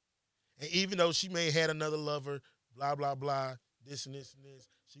 And even though she may have had another lover, blah, blah, blah, this and this and this,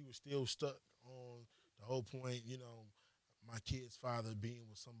 she was still stuck on the whole point, my kid's father being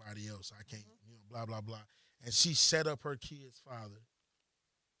with somebody else. I can't, blah, blah, blah. And she set up her kid's father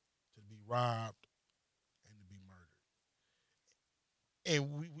to be robbed and to be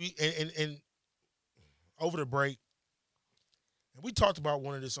murdered. And over the break, and we talked about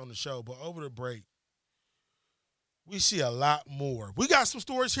one of this on the show, but over the break, we see a lot more. We got some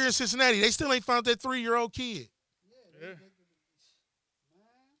stories here in Cincinnati. They still ain't found that 3-year-old kid. Yeah.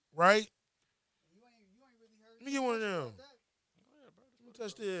 Right? Let me get one of them. Let me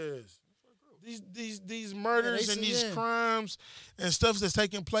touch this. These murders and these crimes and stuff that's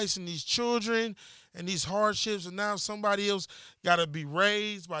taking place in these children and these hardships, and now somebody else got to be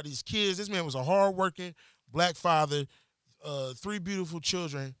raised by these kids. This man was a hardworking black father, 3 beautiful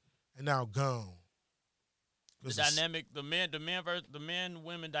children, and now gone. The dynamic, the men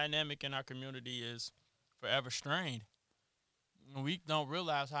women dynamic in our community is forever strained. We don't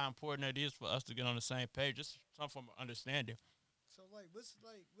realize how important it is for us to get on the same page, just some form of understanding. So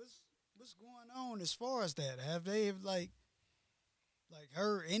what's going on as far as that? Have they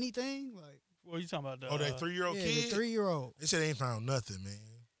heard anything? Like, What are you talking about? that 3-year-old kid? the 3-year-old. They said they ain't found nothing, man.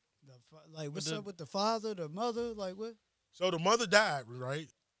 What's up with the father, the mother? Like what? So the mother died, right?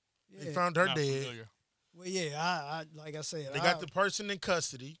 Yeah. They found her Not dead. familiar. Well, yeah, I like I said, They got the person in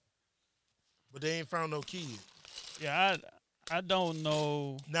custody, but they ain't found no kid. Yeah, I don't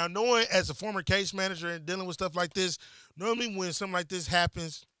know. Now, knowing as a former case manager and dealing with stuff like this, normally when something like this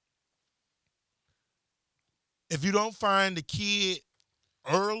happens, if you don't find the kid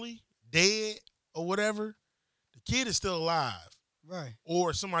early, dead, or whatever, the kid is still alive. right.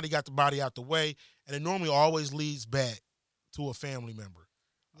 Or somebody got the body out the way, and it normally always leads back to a family member,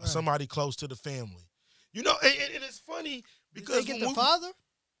 or Right. somebody close to the family. And it's funny because Did they get when the father?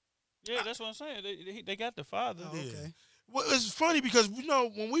 Yeah, that's what I'm saying. They got the father. Oh, okay. Well, it's funny because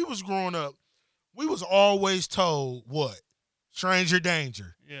when we was growing up, we was always told what? Stranger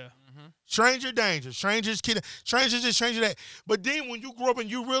danger. Yeah. Stranger danger. Strangers kid. Strangers this, stranger that. But then when you grow up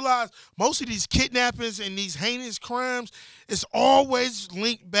and you realize most of these kidnappings and these heinous crimes, it's always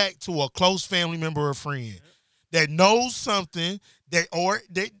linked back to a close family member or friend that knows something or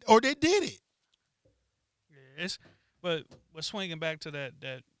they did it. Yeah, but swinging back to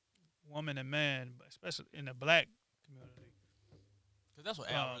that woman and man, especially in the black community. Because that's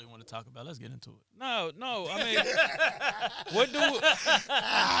what Al really want to talk about. Let's get into it. No. I mean,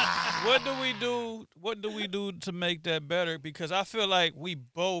 what do we do to make that better? Because I feel like we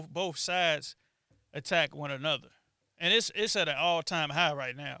both sides attack one another, and it's at an all-time high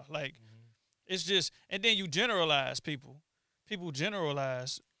right now. Like it's just, and then you generalize people. People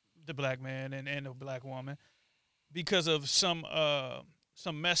generalize the black man and the black woman because of some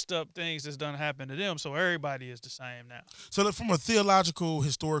messed up things that's done happen to them. So everybody is the same now. So look, from a theological,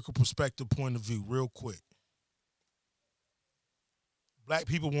 historical perspective point of view, real quick, black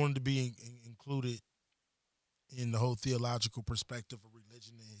people wanted to be included in the whole theological perspective of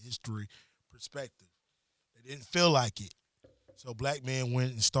religion and history perspective. They didn't feel like it. So black men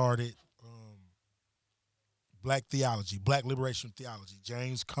went and started black theology, black liberation theology.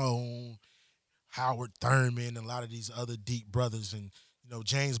 James Cone, Howard Thurman, and a lot of these other deep brothers. And,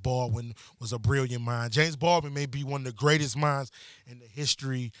 James Baldwin was a brilliant mind. James Baldwin may be one of the greatest minds in the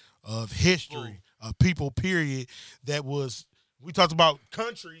history of people, period, that was, we talked about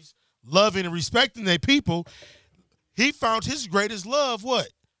countries loving and respecting their people. He found his greatest love, what?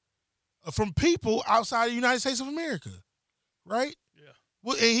 From people outside of the United States of America, right? Yeah.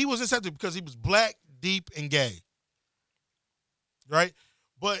 Well, and he was accepted because he was black, deep, and gay, right?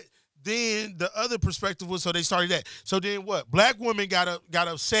 But then the other perspective was, so they started that. So then what? Black women got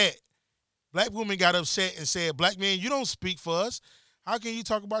upset. Black women got upset and said, "Black man, you don't speak for us. How can you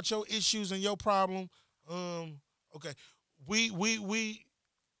talk about your issues and your problem?" Okay, we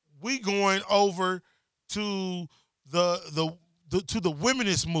going over to the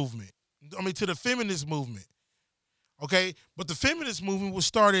womenist movement. I mean, to the feminist movement. Okay, but the feminist movement was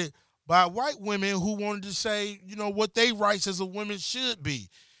started by white women who wanted to say, what their rights as a woman should be.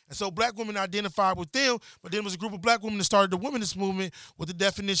 And so black women identified with them, but then there was a group of black women that started the womenist movement with the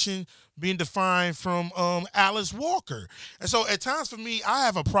definition being defined from Alice Walker. And so at times for me, I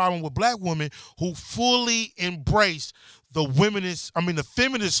have a problem with black women who fully embrace the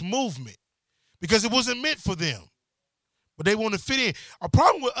feminist movement because it wasn't meant for them. But they want to fit in. A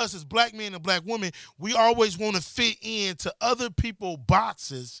problem with us as black men and black women, we always want to fit into other people's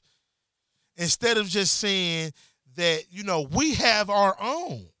boxes instead of just saying that, we have our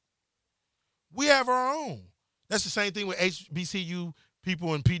own. We have our own. That's the same thing with HBCU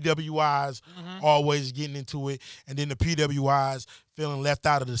people and PWIs always getting into it, and then the PWIs feeling left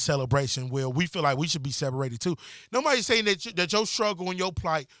out of the celebration where we feel like we should be separated too. Nobody's saying that your struggle and your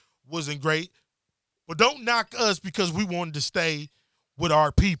plight wasn't great, but don't knock us because we wanted to stay with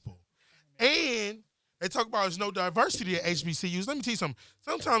our people. And they talk about there's no diversity at HBCUs. Let me tell you something.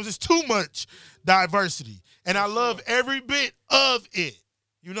 Sometimes it's too much diversity, and I love every bit of it.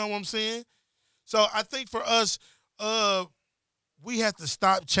 You know what I'm saying? So I think for us, we have to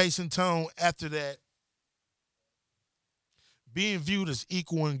stop chasing tone after that, being viewed as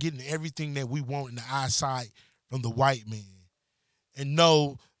equal and getting everything that we want in the eyesight from the white man, and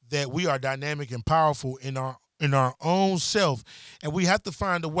know that we are dynamic and powerful in our own self, and we have to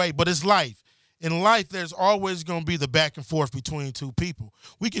find a way. But it's life. In life, there's always going to be the back and forth between two people.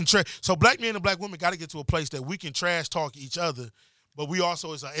 We can so black men and black women got to get to a place that we can trash talk each other. But we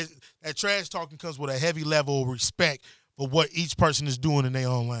also, that trash talking comes with a heavy level of respect for what each person is doing in their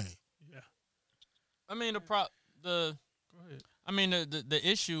own lane. Yeah. I mean, Go ahead. I mean, the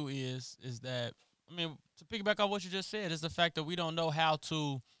issue is that, I mean, to piggyback on what you just said, is the fact that we don't know how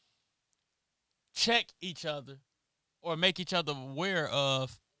to check each other or make each other aware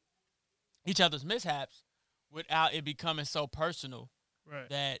of each other's mishaps without it becoming so personal Right.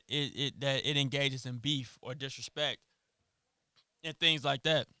 that it engages in beef or disrespect and things like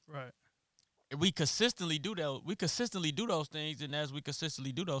that. Right. And we consistently do that. We consistently do those things, and as we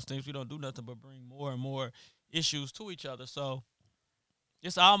consistently do those things, we don't do nothing but bring more and more issues to each other. So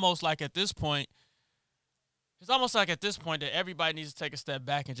it's almost like at this point, that everybody needs to take a step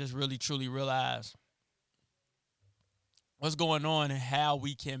back and just really truly realize what's going on and how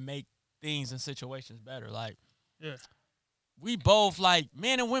we can make things and situations better. Like, Yeah. we both, like,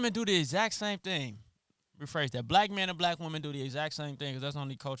 men and women do the exact same thing. Rephrase that. Black men and black women do the exact same thing, because that's the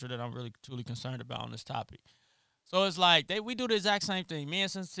only culture that I'm really truly concerned about on this topic. So it's like we do the exact same thing. Men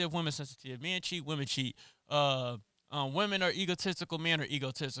sensitive, women sensitive. Men cheat, women cheat. Women are egotistical, men are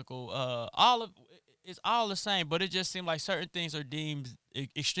egotistical. It's all the same, but it just seems like certain things are deemed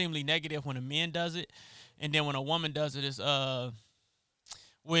extremely negative when a man does it, and then when a woman does it, it's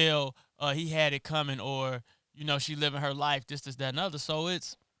he had it coming, or she living her life, this, that, and other. So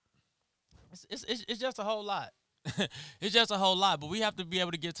it's just a whole lot. It's just a whole lot, but we have to be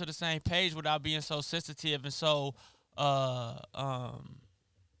able to get to the same page without being so sensitive and so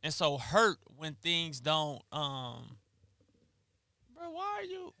hurt when things don't. Bro, why are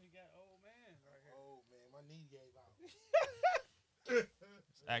you? You got old man right here. Oh, man, my knee gave out.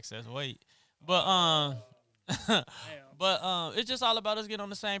 Excess weight, but it's just all about us getting on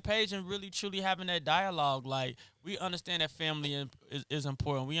the same page and really truly having that dialogue. Like, we understand that family is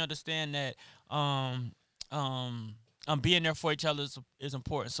important. We understand that being there for each other is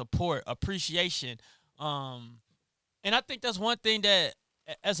important. Support, appreciation, and I think that's one thing that,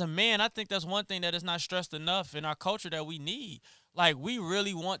 as a man, I think that's one thing that is not stressed enough in our culture that we need. Like, we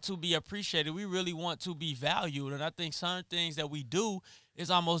really want to be appreciated. We really want to be valued, and I think certain things that we do is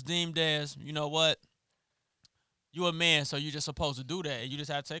almost deemed as, what, you a man, so you just supposed to do that, and you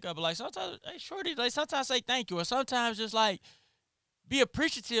just have to take up. But, like, sometimes, hey, shorty, like, sometimes say thank you, or sometimes just, like, be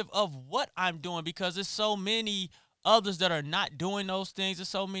appreciative of what I'm doing, because there's so many others that are not doing those things. There's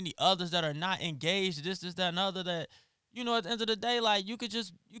so many others that are not engaged, this, that, and other, that, at the end of the day, like, you could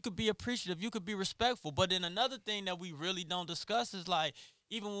be appreciative, you could be respectful. But then another thing that we really don't discuss is, like,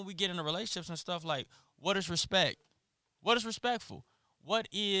 even when we get into relationships and stuff, like, what is respect? What is respectful? What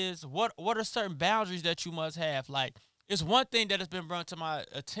are certain boundaries that you must have? Like, it's one thing that has been brought to my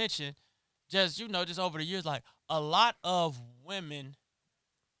attention just over the years. Like, a lot of women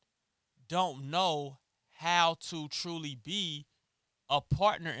don't know how to truly be a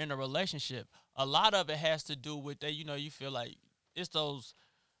partner in a relationship. A lot of it has to do with that, you feel like it's those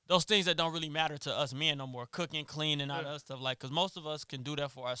things that don't really matter to us men no more. Cooking, cleaning, all that other stuff. Like, because most of us can do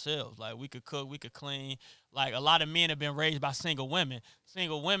that for ourselves. Like, we could cook, we could clean. Like, a lot of men have been raised by single women.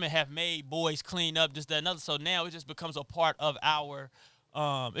 Single women have made boys clean up, this, that, and other. So now it just becomes a part of our,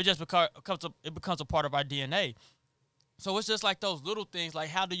 it becomes a part of our DNA. So it's just like those little things. Like,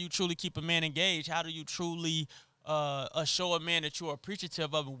 how do you truly keep a man engaged? How do you truly show a man that you're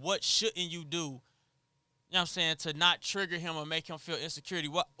appreciative of him? What shouldn't you do? You know what I'm saying, to not trigger him or make him feel insecurity?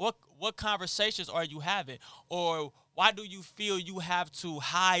 What conversations are you having? Or why do you feel you have to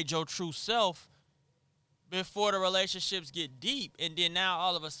hide your true self before the relationships get deep? And then now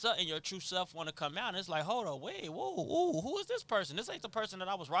all of a sudden your true self want to come out, and it's like, hold on, wait, whoa, who is this person? This ain't the person that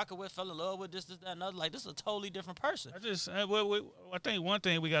I was rocking with, fell in love with, this, that, and other. Like, this is a totally different person. I think one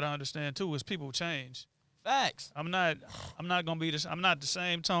thing we got to understand too is people change. Facts. I'm not gonna be this. I'm not the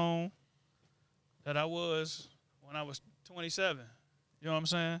same tone that I was when I was 27. You know what I'm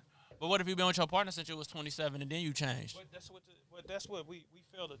saying? But what if you been with your partner since you was 27 and then you changed? But that's what we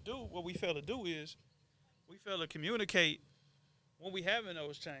fail to do. What we fail to do is we fail to communicate when we having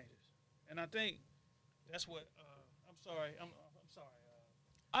those changes. And I think that's what. I'm sorry. I'm sorry.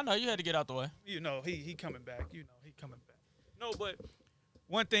 I know you had to get out the way. You know he coming back. You know he coming back. No, but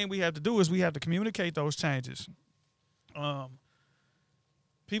one thing we have to do is we have to communicate those changes.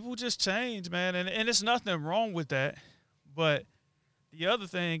 People just change, man, and there's nothing wrong with that. But the other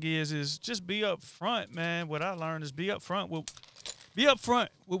thing is just be up front, man. What I learned is be up front with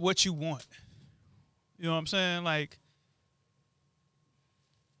what you want. You know what I'm saying? Like,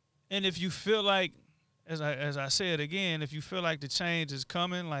 and if you feel like, as I said again, if you feel like the change is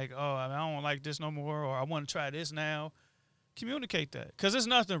coming, like, oh, I don't like this no more, or I want to try this now, communicate that. Because there's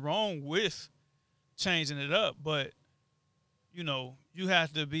nothing wrong with changing it up, but, you know, you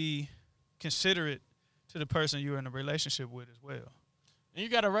have to be considerate to the person you're in a relationship with as well. And you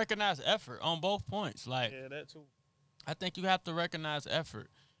got to recognize effort on both points. Like, Yeah, that too. I think you have to recognize effort,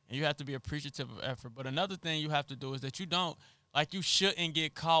 and you have to be appreciative of effort. But another thing you have to do is that you shouldn't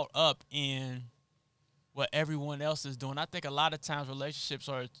get caught up in what everyone else is doing. I think a lot of times relationships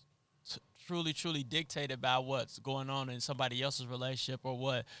are truly dictated by what's going on in somebody else's relationship, or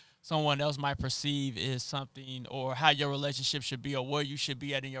what someone else might perceive is something, or how your relationship should be, or where you should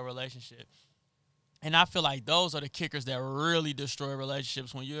be at in your relationship. And I feel like those are the kickers that really destroy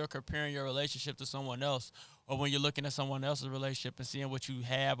relationships, when you're comparing your relationship to someone else, or when you're looking at someone else's relationship and seeing what you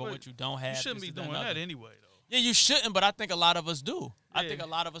have or what you don't have. You shouldn't be doing that anyway, though. Yeah, you shouldn't, but I think a lot of us do. Yeah. I think a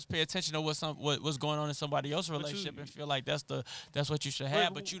lot of us pay attention to what's going on in somebody else's relationship and feel like that's what you should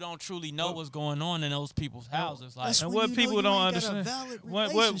have, but you don't truly know what's going on in those people's houses. Like, That's and when what you people know you don't ain't got a understand, valid what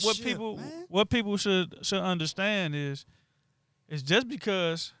relationship, people should understand is just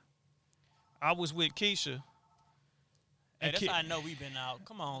because I was with Keisha. hey, and that's Ke- how I know we've been out.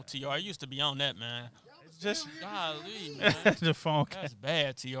 Come on, TR. I used to be on that, man. just Golly, man. the phone. That's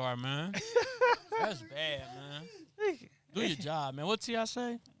bad, TR, man. That's bad, man. Do your job, man. What T.I.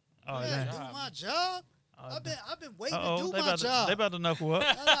 say? Oh, Man, yeah. do my job. Oh, I've been waiting Uh-oh, to do they my about to, job. they about to knuckle up.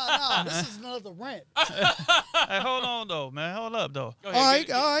 No, this is another rant. Hey, hold on though, man. Hold up though. Go All ahead,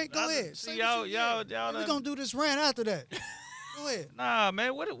 right, go I- ahead. see, Say what y'all We're done- gonna do this rant after that. Go ahead. Nah,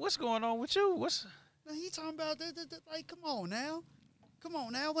 man. What's going on with you? Now, he talking about that, like, come on now.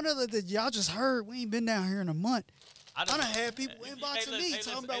 What other that y'all just heard? We ain't been down here in a month. I done had people inboxing me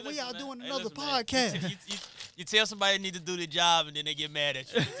talking about we out doing another podcast. You tell somebody they need to do their job, and then they get mad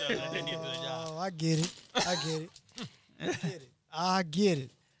at you. You tell them they need to do their job. Oh, I get it. I get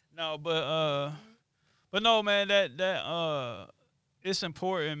it. No, but no, man. That it's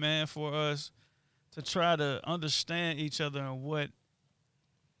important, man, for us to try to understand each other and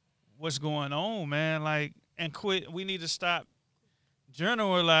what's going on, man. Like, and quit. We need to stop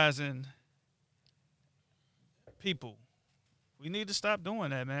generalizing people. We need to stop doing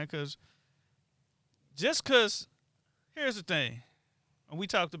that, man, because here's the thing. When we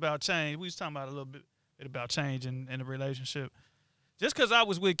talked about change, we was talking about a little bit about change in the relationship. Just because I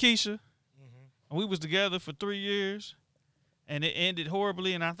was with Keisha, and we was together for 3 years, and it ended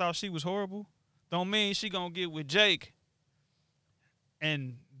horribly, and I thought she was horrible, don't mean she gonna get with Jake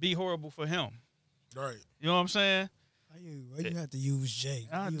and be horrible for him. Right. You know what I'm saying? Why you have to use Jake?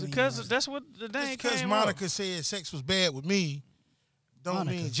 Because that's what the Just name because came Monica up. said sex was bad with me, don't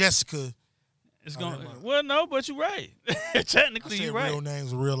Monica. mean Jessica. It's Oh, going. never mind. Well, no, but you're right. I Technically, said you're right. real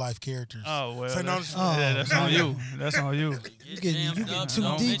names of real life characters. Oh well, So no, that's, Oh. yeah, that's on you. That's on you. You getting too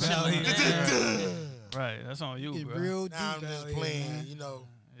Don't deep mention out my here. name. Right, that's on you, Getting bro. real deep now I'm out just here, playing, man. you know.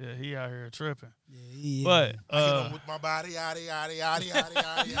 Yeah, he out here tripping. Yeah, he is. But I hit on with my body, yada, yada, yada, yada,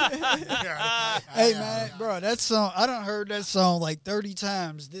 yada, yada. Hey man, bro, that song I done heard that song like 30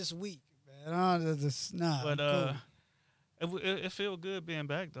 times this week, man. but I'm cool. it feel good being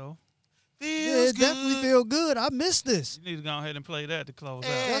back though. Yeah, Feels it definitely good. feel good. I missed this. You need to go ahead and play that to close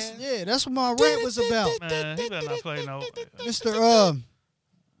out. That's what my rant was about. Man, he better not play no.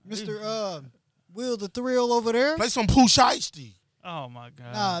 Will the Thrill over there? Play some Pooh Shiesty. Oh my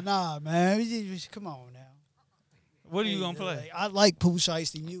God. Nah, man. Come on now. What are you gonna play? I like Pooh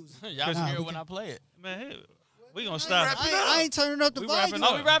Shiesty music. Y'all Nah, can hear we when can- I play it. Man, we gonna stop. I ain't turning up the We volume. wrapping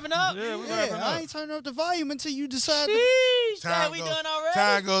Oh, we wrapping up? Yeah, we Yeah, wrapping I up. ain't turning up the volume until you decide. Sheesh, Time damn, we go- done already?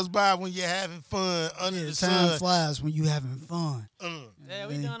 Time goes by when you're having fun under Yeah, the time sun. flies when you having fun. Yeah,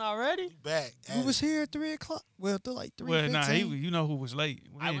 we Man. done already? Back. We was here at 3:00. Well, till like 3:15. Well, nah, you know who was late.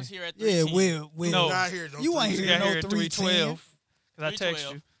 I was here at Yeah, 3:10. Will. No. Not here. You ain't We here got no here at 3:12 because I text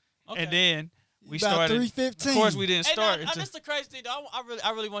 3:12. you, Okay. and then we About started. 3:15. Of course, we didn't Hey, start. now, until- that's the crazy thing, though.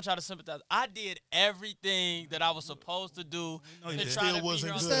 I really want y'all to sympathize. I did everything that I was supposed to do you to did. try Still to be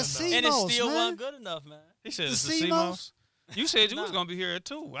wasn't here on good time. enough. And it CMOS, still man. wasn't good enough, man. He said The it's the CMOS? CMOS. You said you was Nah. gonna be here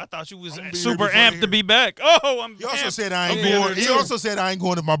too. I thought you was I'm gonna be here super before amped they to hear. be back. Oh, I'm. He also amped. said I I'm ain't being going. here He too. also said I ain't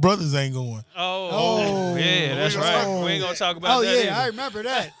going if my brothers ain't going. Oh, yeah, that's we gonna right. talk We ain't gonna talk about Oh, that. yeah, either. I remember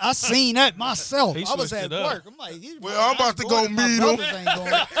that. I seen that myself. He I was switched at it up. work. I'm like, Well, I'm about to go my meet him. brothers ain't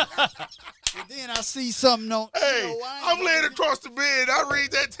going. And then I see something on. Hey, you know, I ain't I'm laying going. across the bed. I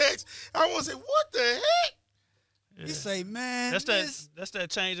read that text. I want to say, what the heck? Yeah. You say, man, That's this, that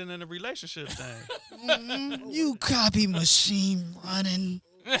changing in the relationship thing. you copy machine running.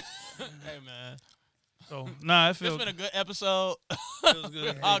 Hey, man. So nah, it It's feels been a good episode. feels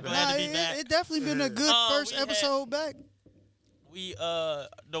good. All to be glad back. to be back. It definitely been a good first we had- episode back. We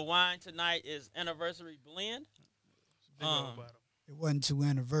the wine tonight is anniversary blend. Big old bottom. It wasn't too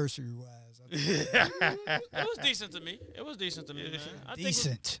anniversary wise. It was decent to me. It was decent to me, man.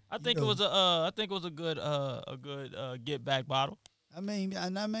 Decent. I think it was a good get back bottle. I mean,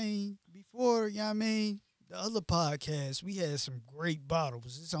 before, you know what I mean, the other podcasts, we had some great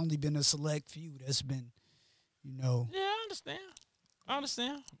bottles. It's only been a select few that's been, you know. Yeah, I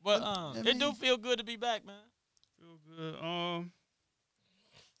understand. But it do feel good to be back, man. Feel good.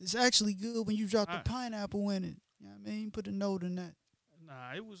 It's actually good when you drop the pineapple in it. You know what I mean? Put a note in that.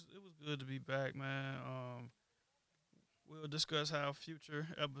 Nah, it was good to be back, man. We'll discuss how future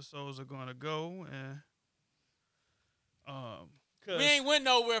episodes are gonna go, and We ain't went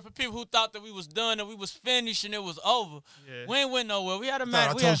nowhere for people who thought that we was done and we was finished and it was over. Yeah. We ain't went nowhere. We had a I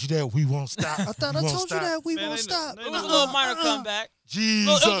match. told you that we won't stop. I thought I told you that we Man, won't they- stop. they It was a know. little minor comeback.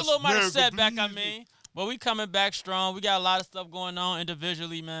 Jesus. It was a little minor America, setback, I please. mean. But we coming back strong. We got a lot of stuff going on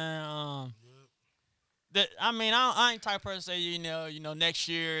individually, man. I ain't type of person to say, you know, next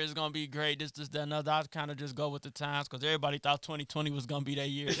year is gonna be great. This, that, another. I kind of just go with the times because everybody thought 2020 was gonna be that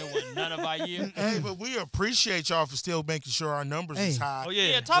year. There wasn't none of our year. Hey, but we appreciate y'all for still making sure our numbers is Hey. high. Oh yeah.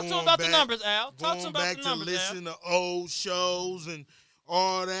 Yeah, talk to him Going about the back- numbers, Al. Talk to him Going about back the to numbers, Al. listen to old shows and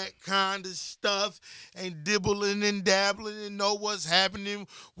all that kind of stuff and dibbling and dabbling and know what's happening.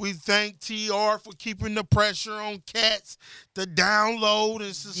 We thank TR for keeping the pressure on cats to download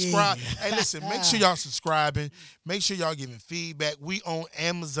and subscribe. Yeah. Hey, listen, make sure y'all subscribing. Make sure y'all giving feedback. We on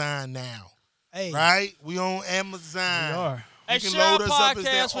Amazon now, Hey, right? We on Amazon. We are. Hey, You can share our load us up as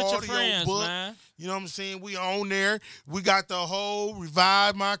that podcast with your audio friends, book. man. You know what I'm saying? We on there. We got the whole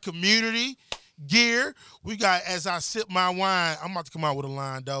Revive My Community gear. We got As I Sip My Wine. I'm about to come out with a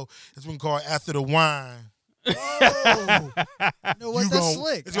line, though. It's been called After the Wine. oh, you know what? That's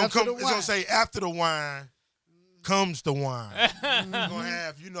slick. It's gonna After come. the It's gonna wine. say after the wine comes the wine. We're gonna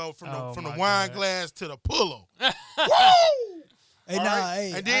have, from Oh, the my wine God. glass to the pillow. Woo! Hey, All nah, right?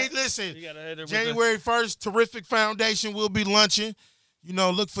 hey. And then listen, You gotta hit it with January 1st, Terrific Foundation will be launching.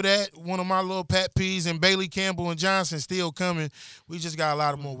 Look for that. One of my little pet peeves, and Bailey Campbell and Johnson still coming. We just got a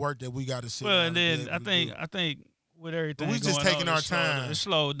lot of more work that we got to see. Well, and then I think with everything we just going taking on, our it slowed- time. It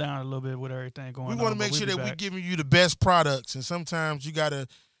slowed down a little bit with everything going we on. want to but make sure be that we're back. giving you the best products, and sometimes you got to,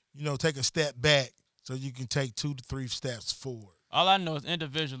 take a step back so you can take 2 to 3 steps forward. All I know is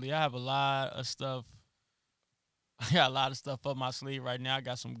individually, I have a lot of stuff. I got a lot of stuff up my sleeve right now. I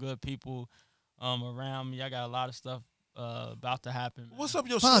got some good people around me. I got a lot of stuff about to happen. Man. What's up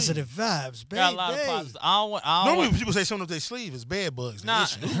your Positive sleeve? vibes, baby. Got a lot of positive. I don't want. Normally when people say something up their sleeve, it's bed bugs. Nah,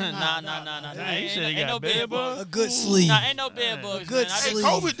 The issue. nah. Nah, he Ain't said he no got bed bed bugs. A good sleep. Nah, ain't no bed bugs. good man. I Hey, sleep.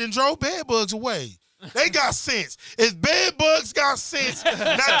 COVID done drove bed bugs away. They got sense. If bed bugs got sense not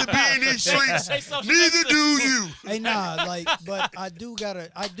to be in these streets, They so neither sensitive. do you. Hey, nah, but I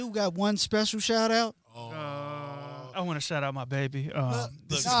do got one special shout out. I want to shout out my baby.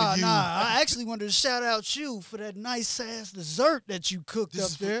 This is Nah, for you. I actually wanted to shout out you for that nice ass dessert that you cooked This up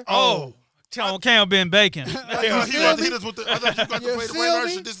is for- there. Oh, Tone Cam been bacon. I thought you about to hit us with the. I thought you about to You play the feel right me?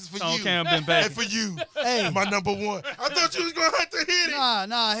 version. This is for Tone you. Cam been And bacon. for you, Hey. my number one. I thought you was gonna have to hit it.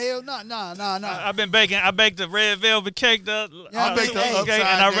 Nah, hell, nah. I've been baking. I baked the red velvet cake. Yeah, I baked the Hey, upside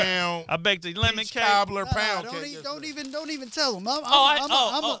and down I baked the lemon peach cake. cobbler Nah, pound don't, cake. don't even tell them. I'm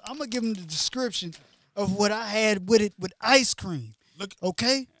Oh, gonna give them the description of what I had with it with ice cream. Look,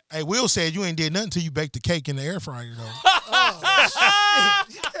 Okay. hey, Will said you ain't did nothing until you baked the cake in the air fryer though.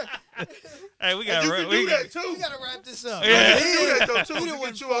 Hey, we got you to can do that too. We gotta wrap this up. Yeah. You can do that though too. We You done get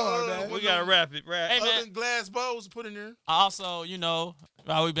went you far, a man. we got to wrap it. Right. Hey, man. oven glass bowls to put in there. Also,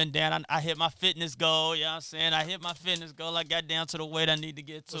 while we've been down, I hit my fitness goal. You know what I'm saying? I hit my fitness goal. I got down to the weight I need to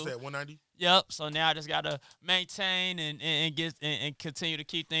get to. What's that? 190. Yep. So now I just gotta maintain and get and continue to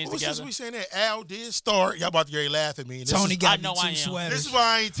keep things Well, since together. we saying that, Al did start. Y'all about to get ready to laugh at me. This Tony is, got I know me I two am. sweaters. this is why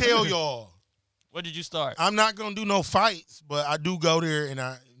I ain't tell y'all. Where did you start? I'm not gonna do no fights, but I do go there, and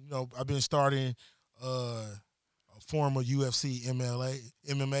I've been starting a form of UFC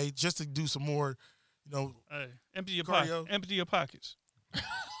MMA just to do some more, Hey, empty your Cardio. pockets. Empty your pockets.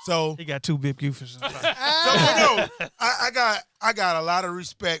 So He got two big goofers. I got a lot of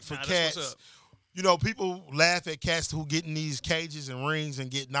respect for Nah, that's what's cats. up. People laugh at cats who get in these cages and rings and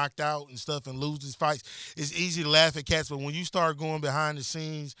get knocked out and stuff and lose these fights. It's easy to laugh at cats, but when you start going behind the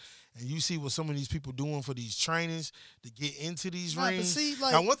scenes and you see what some of these people doing for these trainings to get into these Nah, but rings. see,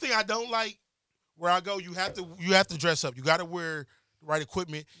 like- Now, one thing I don't like where I go, you have to dress up. You got to wear the right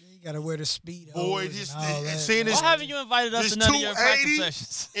equipment. You gotta wear the speedo. Boy, and this- all and that. seeing Why this- haven't you invited us This to none of your practice 280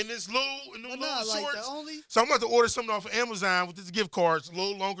 sessions? in this little But nah, like shorts. the only So I'm about to order something off of Amazon with this gift cards, a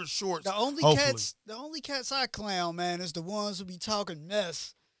little longer shorts. the only hopefully. cats I clown, man, is the ones who be talking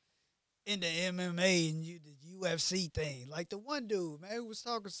mess in the MMA and the UFC thing. Like the one dude, man, who was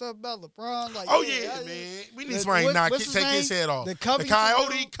talking something about LeBron. Like, Oh yeah, man. We need somebody to what's his take his name? head off. The The Covington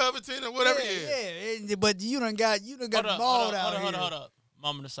Coyote dude? Covington or whatever. Yeah. But you done got mauled out here. Hold up.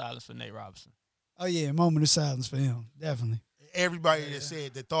 Moment of silence for Nate Robinson. Oh yeah, moment of silence for him, definitely. Everybody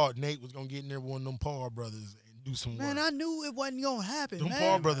that thought Nate was gonna get in there with one of them Paul brothers and do some Man, work. I knew it wasn't gonna happen, Them man.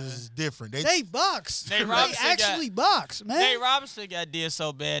 Paul brothers is different. They box. Nate They Robinson actually box, man. Nate Robinson got did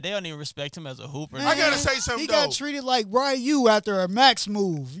so bad they don't even respect him as a hooper. Man, I gotta say something, He got though. treated like Ryu after a max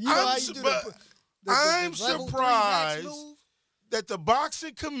move. You know I'm how su- you do but the I'm level 3 max surprised move? that the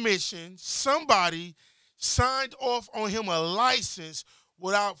boxing commission, somebody signed off on him a license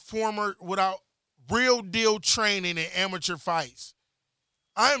without real deal training in amateur fights.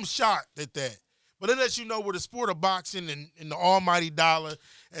 I am shocked at that. But it lets you know where the sport of boxing and the almighty dollar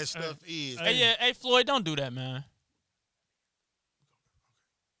and stuff is. Hey, Floyd, don't do that, man.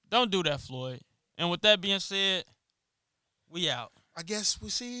 Don't do that, Floyd. And with that being said, we out. I guess we'll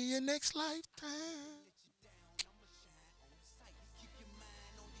see you next lifetime.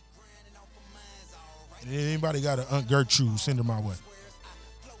 And anybody got an Aunt Gertrude, send her my way.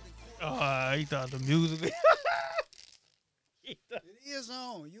 Oh, he thought the music. It is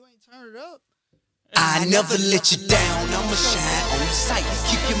on. You ain't turned it up. I never let you down, I'ma shine on sight.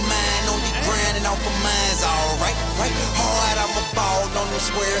 Keep your mind on your grind and off of mine's alright, right? Hard, I'm a ball on them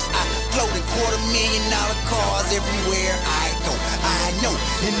squares. I float in $250,000 cars everywhere I go. I know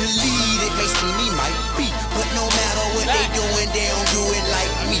in the lead it may seem he might be, but no matter what they doing, they don't do it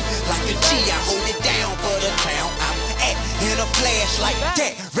like me. Like a G, I hold it down for the town I'm at. In a flash like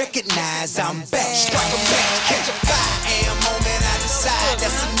that, recognize I'm back. Strike a match, catch a 5 a.m. moment I decide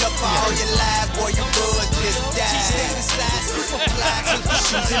that's enough for all your lies, boy. Your blood just died. Stand aside, super fly, took the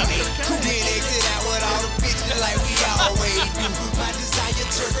shoes and me. Then exit out with all the bitches like we always do. My desire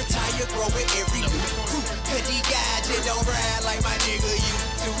to retire, grow with every new crew. Cause these guys just don't ride like my nigga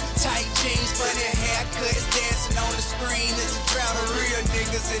used to. Tight jeans, funny haircuts, dancing on the screen. It's a drought of real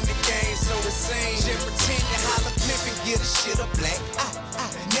niggas in the game, so it seems. Just pretend to holler, pimp and get a shit a black.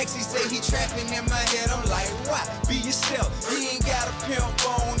 Next he say he trapping in my head, I'm like, why? Be yourself, you ain't got a pimp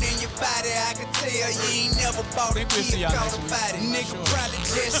bone in your body. I can tell you ain't never bought a We'll see kid y'all called next a week. body. Nigga Sure. probably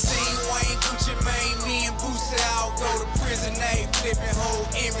just seen Wayne Gucci Mane. Me and Boosie all go to prison. They flipping whole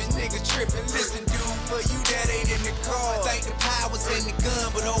image, nigga tripping. Listen, dude, for you that ain't in the car. Think the power's in the gun,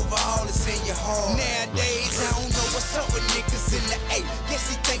 but overall it's in your heart. Nowadays, I don't know what's up with niggas in the A.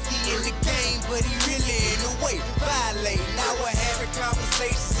 Guess he think he in the game, but he really in the way. Violate. Now we're having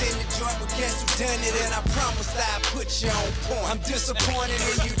conversations in the joint with cats who done it, and I promise I'll put you on point. I'm disappointed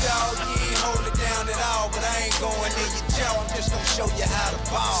in you, dog. You ain't hold it down at all, but I ain't going in your jaw. I'm just gonna show you how to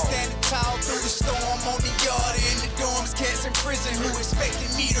ball. Standing tall through the storm on the yard in the dorms. Cats in prison who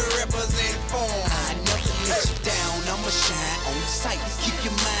expecting me to represent for 'em. I never let you down. I'ma shine on sight. Keep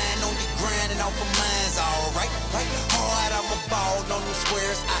your mind on your grind and off of mine's alright, right? Hard, I'm a ball on them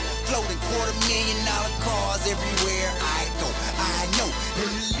squares. I float in $250,000 cars everywhere I go. I know in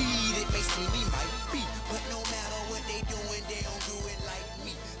the lead it may seem me might be, but no matter what they doing, they don't do it like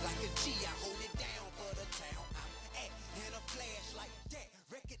me. Like a G, I hold it down for the town I'm at, and a flashlight.